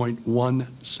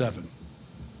 24.17.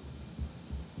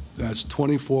 That's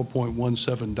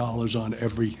 $24.17 on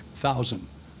every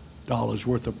 $1,000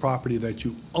 worth of property that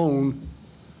you own,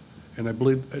 and I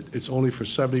believe it's only for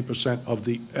 70% of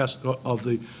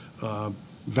the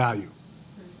value.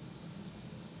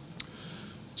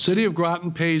 City of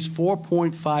Groton pays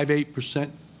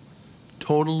 4.58%.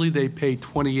 Totally, they pay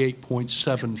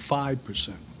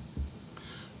 28.75%.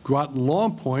 Groton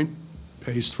Long Point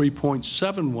pays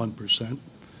 3.71%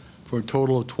 for a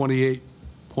total of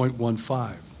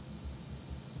 28.15.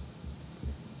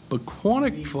 But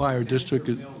Quantick Fire District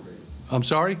is, I'm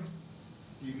sorry? Do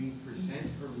you mean percent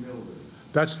or mill rate?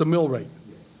 That's the mill rate,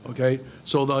 Yes. okay?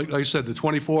 So like I said, the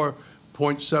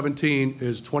 24.17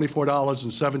 is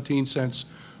 $24.17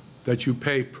 that you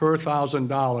pay per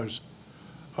 $1,000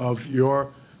 of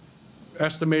your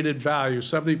estimated value,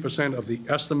 70% of the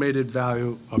estimated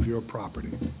value of your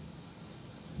property.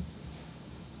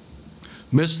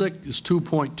 Mystic is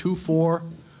 2.24 for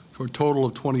a total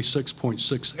of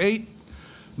 26.68.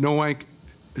 Noank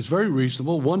is very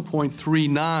reasonable,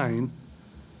 1.39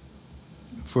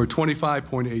 for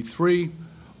 25.83.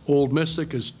 Old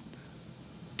Mystic is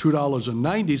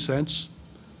 $2.90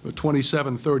 for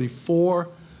 27.34.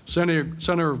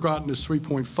 Center of Groton is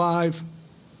 3.5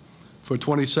 for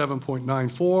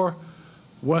 27.94.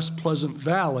 West Pleasant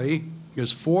Valley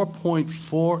is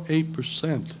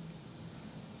 4.48%.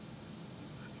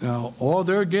 Now, all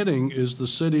they're getting is the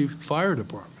city fire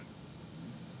department,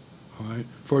 all right,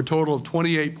 for a total of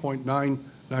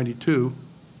 28.992.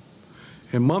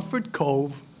 And Mumford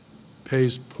Cove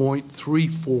pays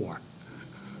 0.34,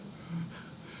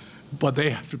 but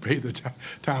they have to pay the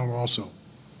town also.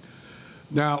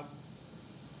 Now,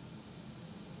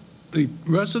 the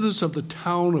residents of the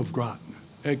town of Groton,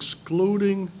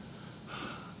 excluding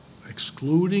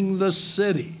the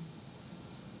city,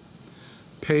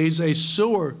 pays a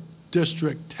sewer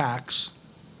district tax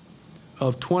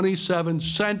of 27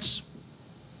 cents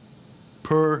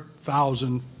per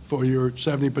thousand for your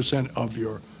 70% of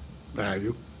your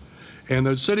value. And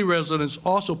the city residents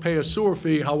also pay a sewer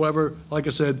fee. However, like I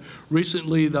said,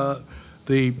 recently the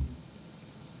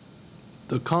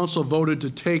council voted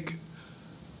to take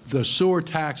the sewer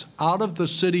tax out of the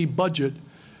city budget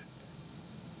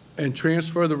and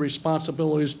transfer the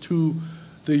responsibilities to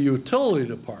the utility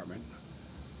department.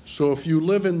 So if you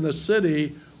live in the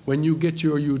city, when you get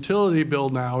your utility bill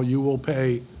now, you will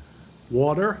pay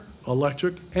water,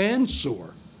 electric, and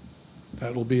sewer.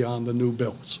 That'll be on the new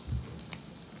bills.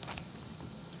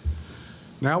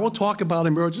 Now we'll talk about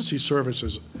emergency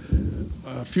services.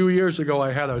 A few years ago,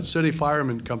 I had a city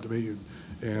fireman come to me,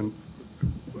 and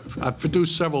I've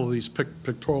produced several of these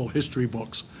pictorial history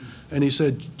books. And he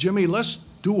said, Jimmy, let's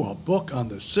do a book on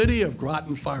the City of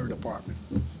Groton Fire Department.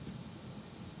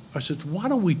 I said, why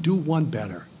don't we do one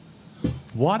better?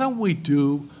 Why don't we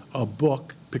do a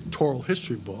book, pictorial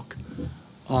history book,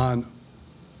 on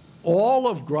all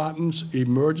of Groton's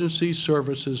emergency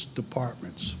services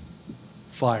departments?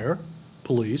 Fire,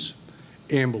 police,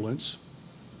 ambulance,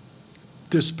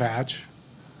 dispatch,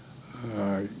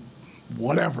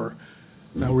 whatever.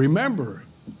 Now remember,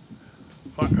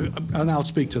 and I'll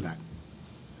speak to that.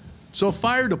 So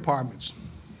fire departments.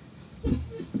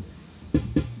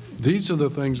 These are the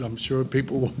things I'm sure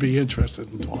people will be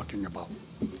interested in talking about.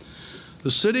 The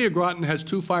city of Groton has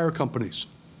 2 fire companies.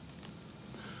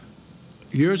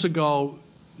 Years ago,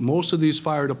 most of these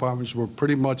fire departments were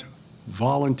pretty much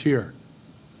volunteer.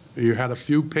 You had a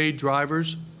few paid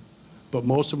drivers, but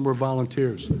most of them were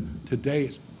volunteers. Today,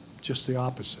 it's just the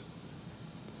opposite.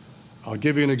 I'll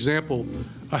give you an example.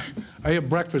 I have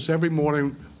breakfast every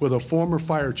morning with a former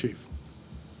fire chief.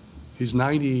 He's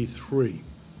 93.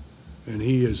 And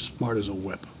he is smart as a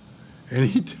whip. And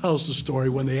he tells the story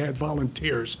when they had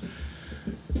volunteers.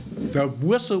 The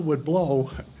whistle would blow,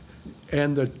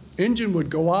 and the engine would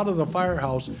go out of the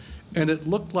firehouse, and it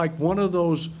looked like one of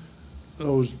those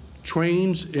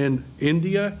trains in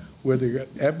India where they got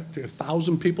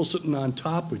 1,000 people sitting on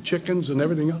top with chickens and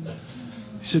everything else.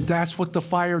 He said, that's what the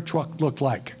fire truck looked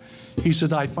like. He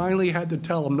said, I finally had to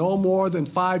tell them no more than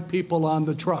 5 people on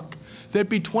the truck. There'd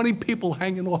be 20 people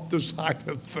hanging off the side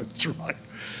of the truck.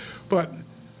 But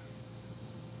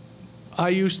I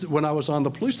used to, when I was on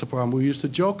the police department, we used to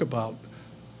joke about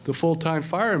the full-time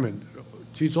fireman.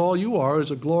 Geez, all you are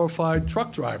is a glorified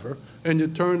truck driver, and you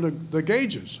turn the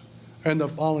gauges, and the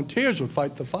volunteers would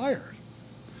fight the fire.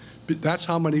 But that's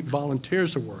how many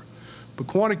volunteers there were. But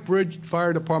Quantick Bridge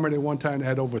Fire Department at one time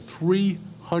had over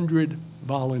 300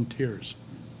 volunteers.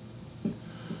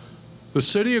 The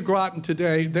city of Groton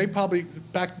today, they probably,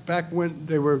 back when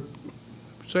they were,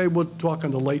 say we're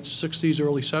talking the late 60s,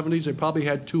 early 70s, they probably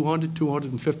had 200,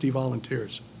 250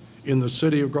 volunteers in the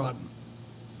city of Groton.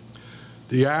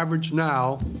 The average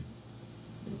now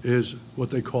is what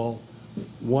they call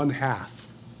 1/2.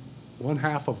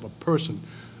 1/2 of a person,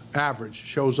 average,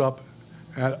 shows up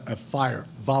at a fire,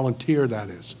 volunteer that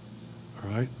is, all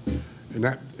right? And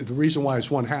that, the reason why it's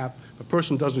 1/2, the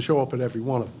person doesn't show up at every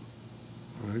one of them,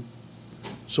 all right?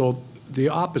 So the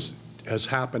opposite has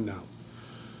happened now.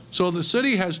 So the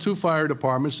city has 2 fire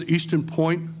departments, the Eastern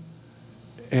Point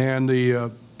and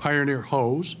the Pioneer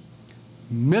Hose.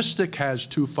 Mystic has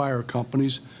 2 fire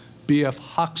companies, BF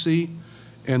Hoxie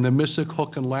and the Mystic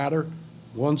Hook and Ladder.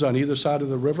 One's on either side of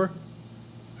the river,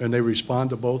 and they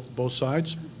respond to both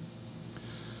sides.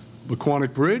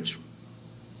 McQuonic Bridge,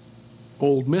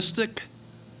 Old Mystic,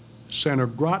 Center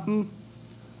Groton,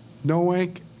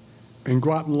 Noank, and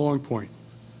Groton Long Point.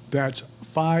 That's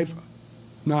 5,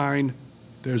 9.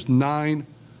 There's 9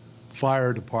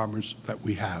 fire departments that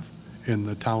we have in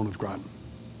the town of Groton.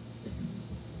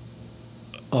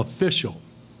 Official.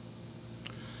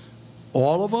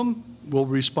 All of them will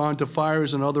respond to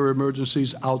fires and other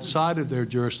emergencies outside of their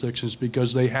jurisdictions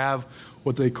because they have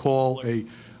what they call a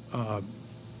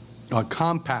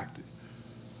compact.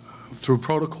 Through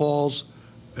protocols,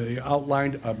 they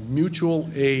outlined a mutual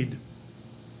aid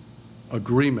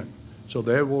agreement. So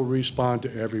they will respond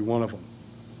to every one of them.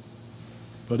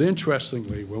 But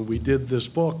interestingly, when we did this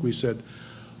book, we said,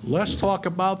 let's talk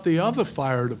about the other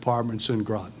fire departments in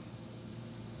Groton.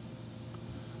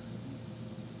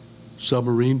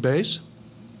 Submarine Base,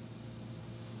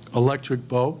 Electric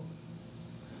Boat,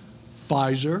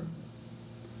 Pfizer,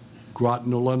 Groton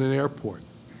to London Airport.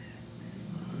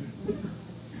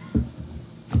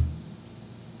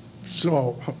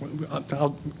 So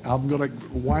I'm going to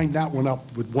wind that one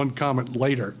up with one comment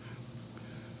later.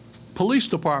 Police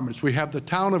departments. We have the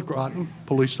Town of Groton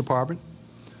Police Department,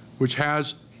 which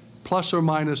has plus or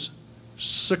minus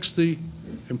 60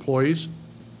 employees,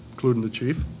 including the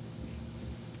chief.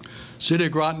 City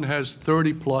of Groton has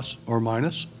 30 plus or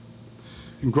minus.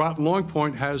 And Groton Long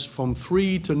Point has from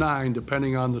 3 to 9,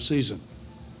 depending on the season,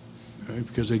 okay,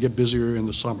 because they get busier in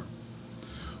the summer.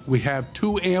 We have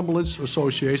 2 ambulance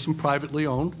associations, privately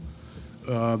owned,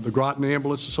 the Groton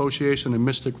Ambulance Association and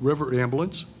Mystic River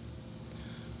Ambulance.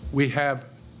 We have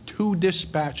 2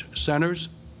 dispatch centers.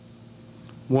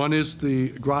 One is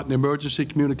the Groton Emergency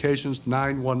Communications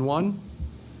 911,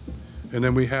 and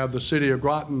then we have the City of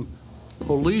Groton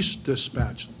Police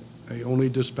Dispatch. They only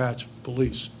dispatch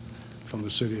police from the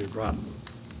City of Groton.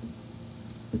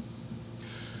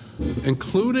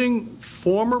 Including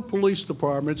former police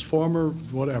departments, former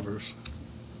whatevers,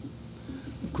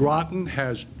 Groton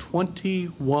has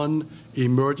 21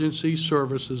 emergency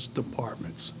services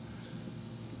departments.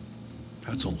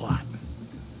 That's a lot.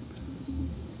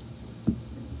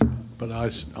 But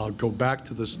I'll go back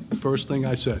to this first thing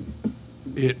I said.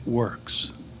 It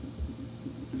works.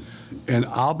 And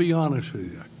I'll be honest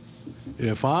with you.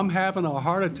 If I'm having a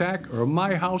heart attack or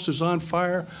my house is on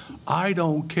fire, I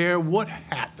don't care what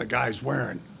hat the guy's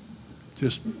wearing.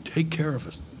 Just take care of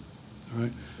it, all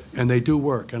right? And they do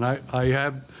work. And I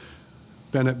have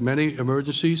been at many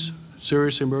emergencies,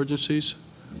 serious emergencies.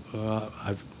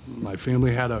 My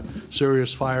family had a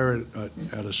serious fire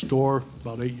at a store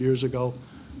about 8 years ago.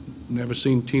 Never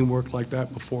seen teamwork like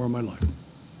that before in my life,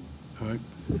 all right?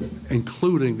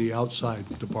 Including the outside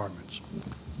departments.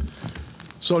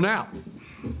 So now,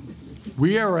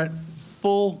 we are at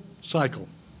full cycle.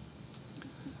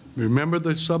 Remember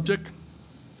the subject?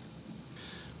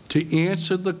 To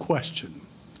answer the question,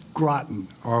 Groton,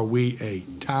 are we a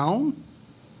town,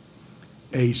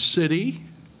 a city,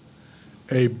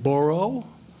 a borough,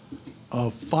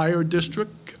 a fire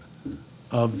district,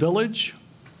 a village,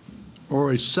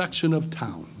 or a section of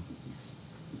town?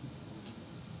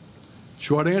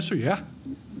 Short answer, yeah.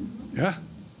 Yeah.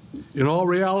 In all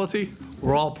reality,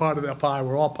 we're all part of that pie.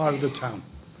 We're all part of the town.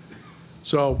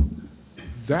 So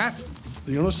that's,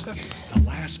 you notice that? The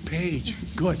last page.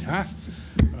 Good, huh?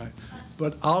 All right.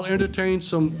 But I'll entertain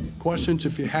some questions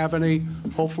if you have any.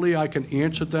 Hopefully I can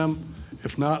answer them.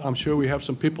 If not, I'm sure we have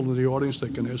some people in the audience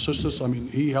that can assist us. I mean,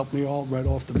 he helped me all right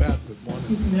off the bat with one.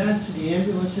 You can add to the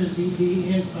ambulances,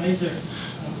 ED and Pfizer.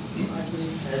 I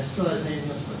believe has still has an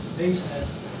ambulance, but the base has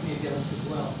an ambulance as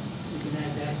well. So you can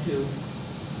add that too.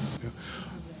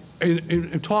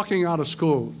 In talking out of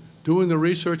school, doing the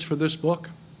research for this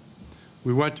book,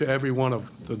 we went to every one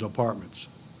of the departments.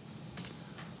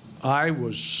 I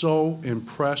was so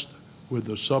impressed with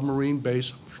the submarine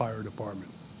base fire department.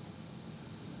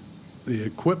 The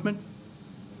equipment,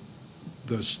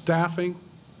 the staffing,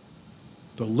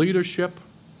 the leadership.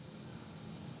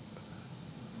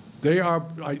 They are,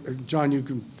 John, you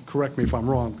can correct me if I'm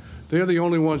wrong, they're the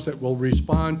only ones that will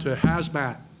respond to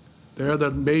hazmat. They're the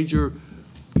major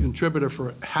contributor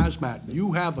for hazmat.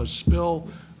 You have a spill,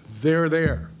 they're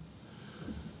there.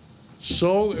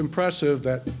 So impressive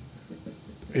that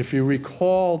if you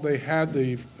recall, they had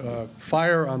the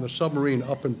fire on the submarine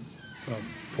up in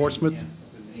Portsmouth,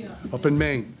 up in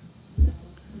Maine.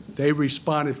 They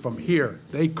responded from here.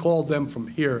 They called them from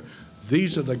here.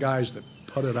 These are the guys that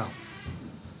put it out.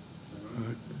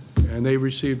 and they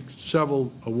received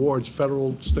several awards,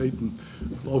 federal, state, and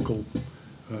local.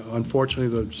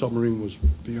 Unfortunately, the submarine was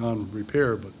beyond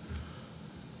repair, but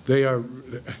they are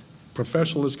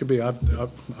professional as can be.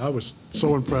 I was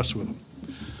so impressed with them.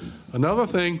 Another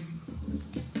thing,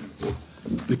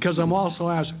 because I'm also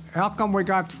asked, how come we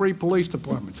got 3 police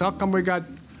departments? How come we got,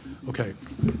 okay.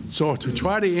 So to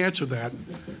try to answer that,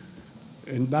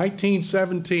 in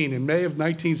 1917, in May of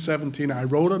 1917, I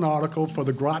wrote an article for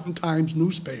the Groton Times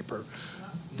newspaper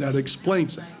that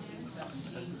explains it.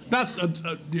 That's,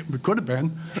 it could have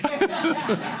been.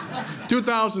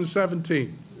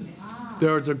 2017.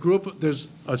 There's a group, there's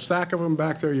a stack of them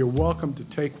back there. You're welcome to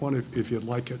take one if you'd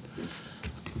like it.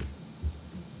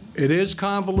 It is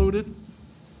convoluted,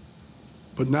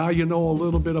 but now you know a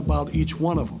little bit about each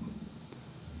one of them.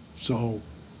 So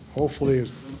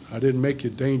hopefully I didn't make you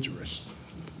dangerous.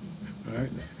 All right.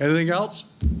 Anything else?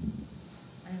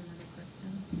 I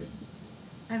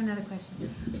have another question.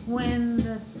 When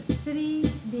the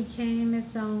city became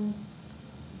its own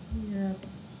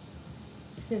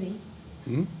city,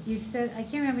 you said, I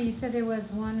can't remember, you said there was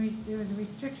there was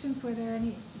restrictions. Were there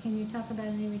any, can you talk about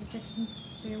any restrictions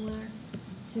there were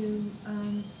to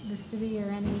the city, or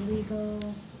any legal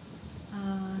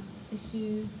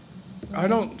issues? I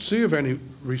don't see of any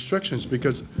restrictions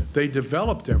because they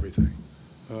developed everything.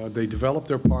 They developed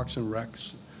their parks and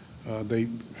recs. They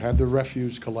had their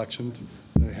refuse collection.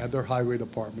 They had their highway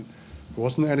department. There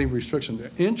wasn't any restriction.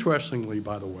 Interestingly,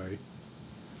 by the way,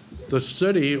 the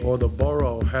city or the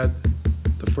borough had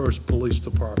the first police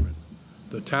department.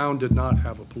 The town did not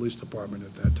have a police department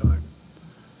at that time.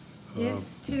 If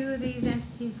 2 of these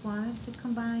entities wanted to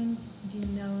combine, do you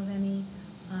know of any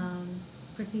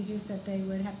procedures that they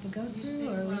would have to go through,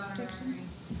 or restrictions?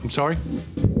 I'm sorry?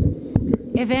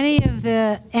 If any of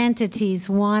the entities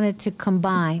wanted to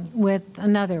combine with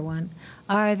another one,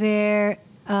 are there,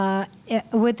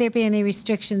 would there be any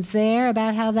restrictions there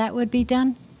about how that would be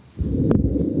done?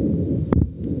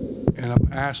 And I'm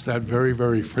asked that very,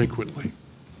 very frequently.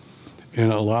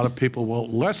 And a lot of people, well,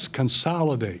 let's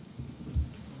consolidate.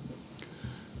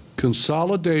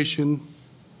 Consolidation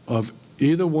of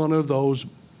either one of those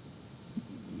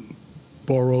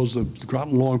boroughs, the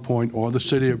Groton Long Point or the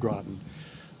city of Groton,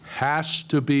 has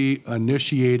to be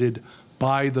initiated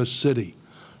by the city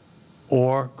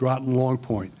or Groton Long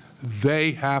Point.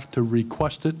 They have to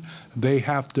request it. They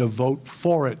have to vote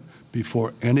for it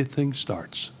before anything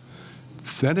starts.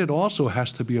 Then it also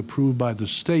has to be approved by the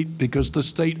state, because the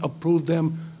state approved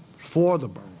them for the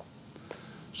borough.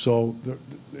 So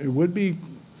it would be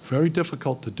very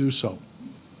difficult to do so,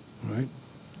 right?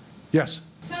 Yes?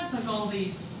 It sounds like all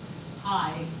these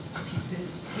high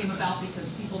pieces came about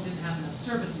because people didn't have enough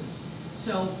services.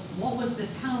 So what was the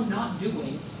town not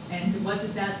doing? And was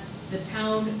it that the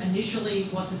town initially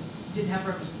didn't have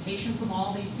representation from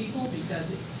all these people?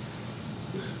 Because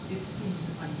it seems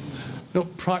unusual. No,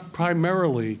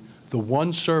 primarily, the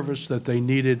one service that they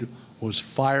needed was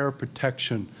fire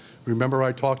protection. Remember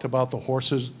I talked about the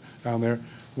horses down there?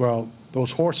 Well,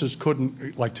 those horses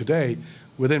couldn't, like today,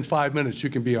 within 5 minutes you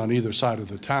can be on either side of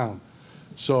the town.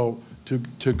 So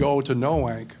to go to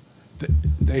Noank,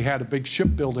 they had a big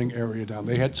shipbuilding area down.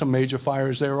 They had some major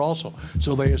fires there also.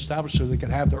 So they established so they could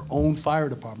have their own fire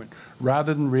department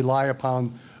rather than rely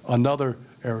upon another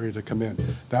area to come in.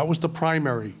 That was the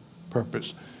primary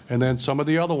purpose. And then some of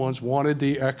the other ones wanted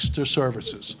the extra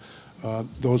services.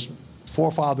 Those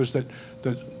forefathers that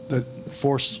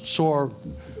foresaw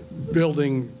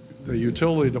building the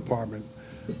utility department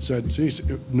said, geez,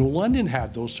 New London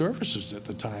had those services at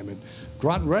the time. And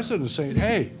Groton residents saying,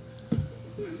 hey,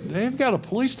 they've got a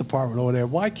police department over there.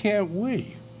 Why can't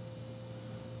we?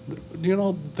 You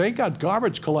know, they got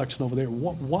garbage collection over there.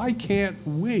 Why can't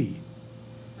we?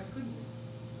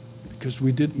 Because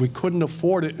we couldn't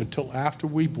afford it until after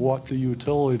we bought the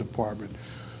utility department.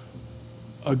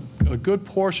 A good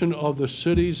portion of the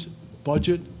city's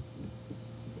budget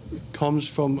comes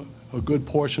from a good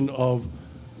portion of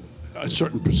a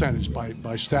certain percentage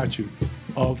by statute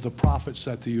of the profits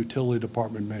that the utility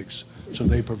department makes. So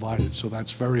they provide it. So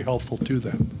that's very helpful to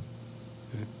them.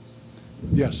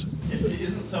 Yes?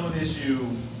 Isn't some of the issue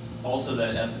also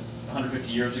that 150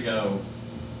 years ago,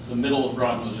 the middle of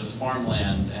Groton was just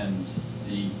farmland and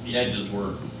the edges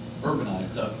were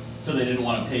urbanized, so they didn't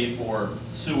want to pay for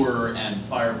sewer and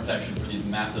fire protection for these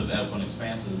massive open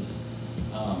expanses.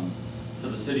 So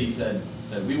the city said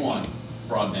that we want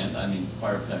broadband, I mean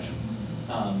fire protection.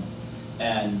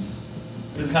 And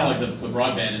this is kind of like the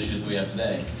broadband issues that we have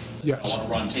today. Yes. I want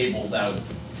to run cables out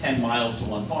 10 miles to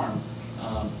one farm.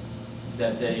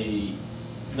 That is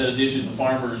the issue the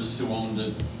farmers who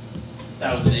owned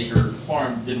 1,000-acre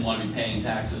farm didn't want to be paying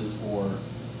taxes for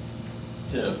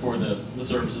the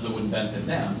services that wouldn't benefit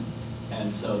them,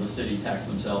 and so the city taxed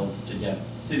themselves to get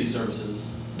city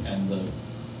services, and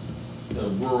the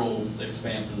rural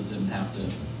expanses didn't have to.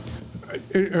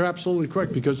 You're absolutely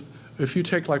correct, because if you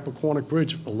take like McCormick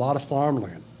Bridge, a lot of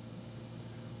farmland.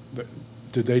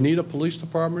 Did they need a police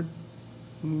department?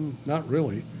 Not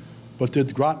really. But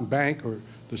did Groton Bank or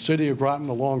the city of Groton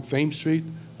along Thames Street,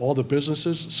 all the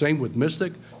businesses, same with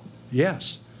Mystic?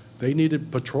 Yes, they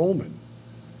needed patrolmen.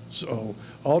 So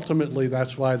ultimately,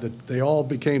 that's why they all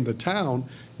became the town.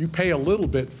 You pay a little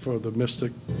bit for the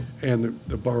Mystic and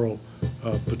the borough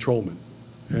patrolmen.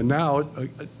 And now,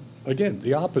 again,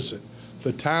 the opposite.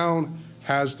 The town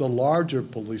has the larger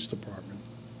police department.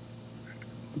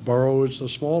 The borough is the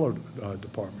smaller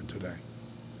department today.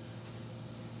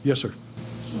 Yes, sir.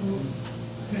 So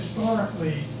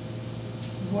historically,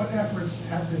 what efforts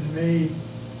have been made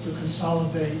to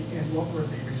consolidate, and what were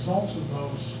the results of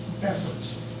those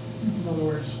efforts? In other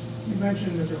words, you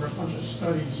mentioned that there were a bunch of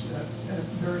studies at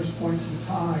various points in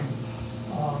time.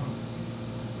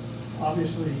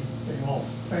 Obviously, they all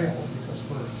failed because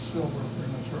we're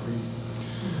pretty much where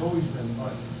we've always been.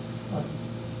 But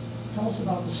tell us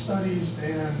about the studies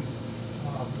and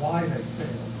why they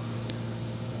failed.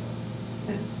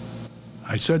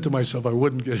 I said to myself I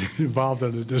wouldn't get involved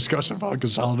in a discussion about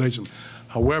consolidation.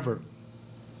 However,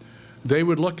 they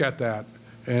would look at that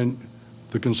and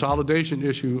the consolidation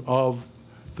issue of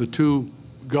the two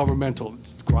governmental,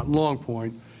 Groton Long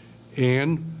Point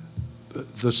and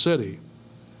the city.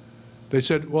 They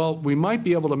said, well, we might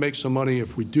be able to make some money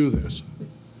if we do this.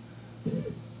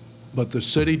 But the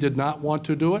city did not want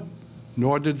to do it,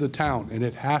 nor did the town, and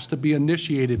it has to be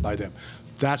initiated by them.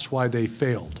 That's why they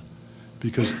failed,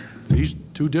 because these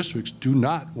two districts do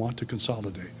not want to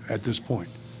consolidate at this point.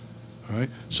 All right?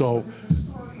 So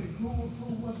historically, who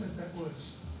was it that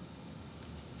was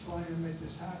trying to make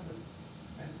this happen,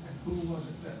 and who was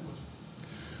it that was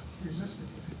resisting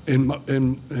it?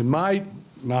 in my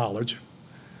knowledge,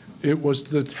 it was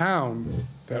the town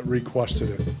that requested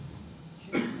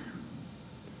it.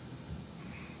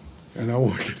 And I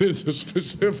won't get into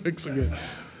specifics again.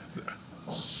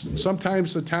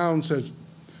 Sometimes the town says,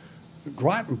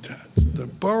 Groton, the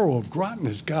borough of Groton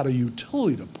has got a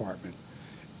utility department.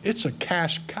 It's a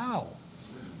cash cow.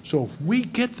 So if we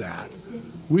get that,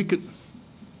 we could,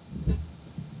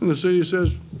 and the city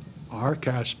says, our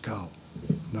cash cow,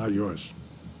 not yours.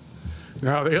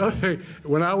 Now, the other thing,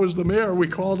 when I was the mayor, we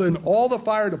called in all the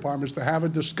fire departments to have a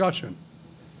discussion.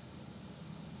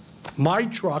 My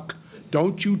truck,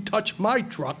 don't you touch my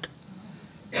truck.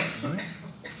 Right?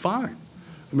 Fine.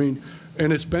 I mean,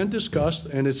 and it's been discussed,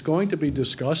 and it's going to be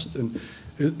discussed, and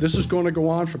this is going to go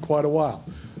on for quite a while.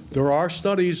 There are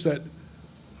studies that,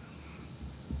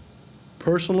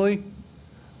 personally,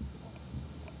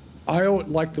 I would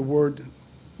like the word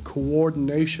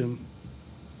coordination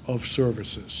of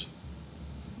services.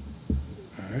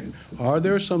 All right? Are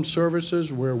there some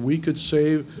services where we could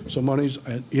save some monies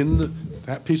in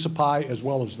that piece of pie as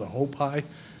well as the whole pie?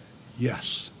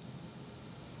 Yes.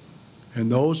 And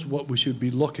those, what we should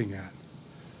be looking at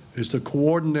is to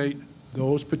coordinate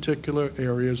those particular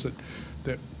areas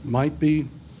that might be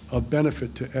of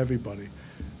benefit to everybody,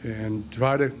 and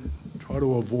try to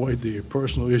avoid the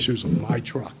personal issues of my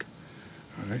truck.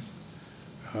 All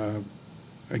right.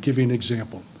 I'll give you an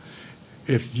example.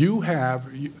 If you have,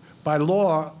 by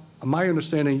law, my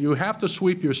understanding, you have to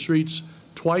sweep your streets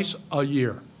twice a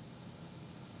year.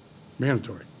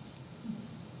 Mandatory.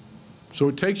 So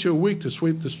it takes you a week to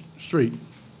sweep the street.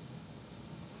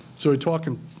 So we're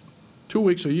talking 2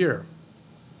 weeks a year.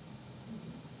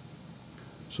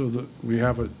 So that we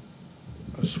have a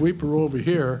sweeper over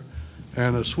here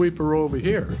and a sweeper over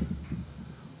here.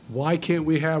 Why can't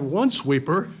we have one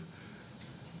sweeper,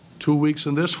 2 weeks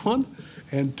in this one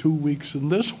and 2 weeks in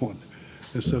this one,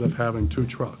 instead of having two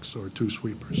trucks or two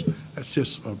sweepers? That's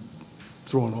just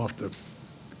thrown off the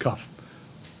cuff.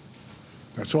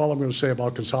 That's all I'm going to say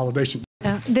about consolidation.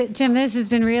 Jim, this has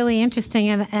been really interesting,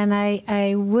 and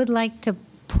I would like to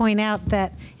point out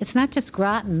that it's not just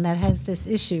Groton that has this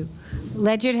issue.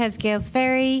 Ledyard has Gales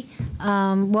Ferry,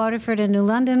 Waterford and New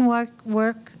London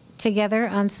work together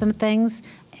on some things.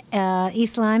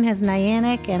 East Lyme has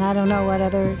Niantic, and I don't know what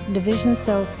other divisions.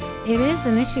 So it is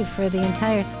an issue for the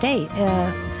entire state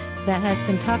that has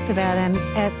been talked about. And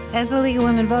as the League of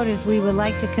Women Voters, we would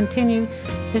like to continue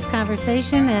this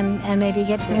conversation and maybe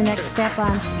get to the next step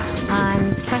on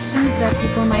questions that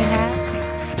people might have.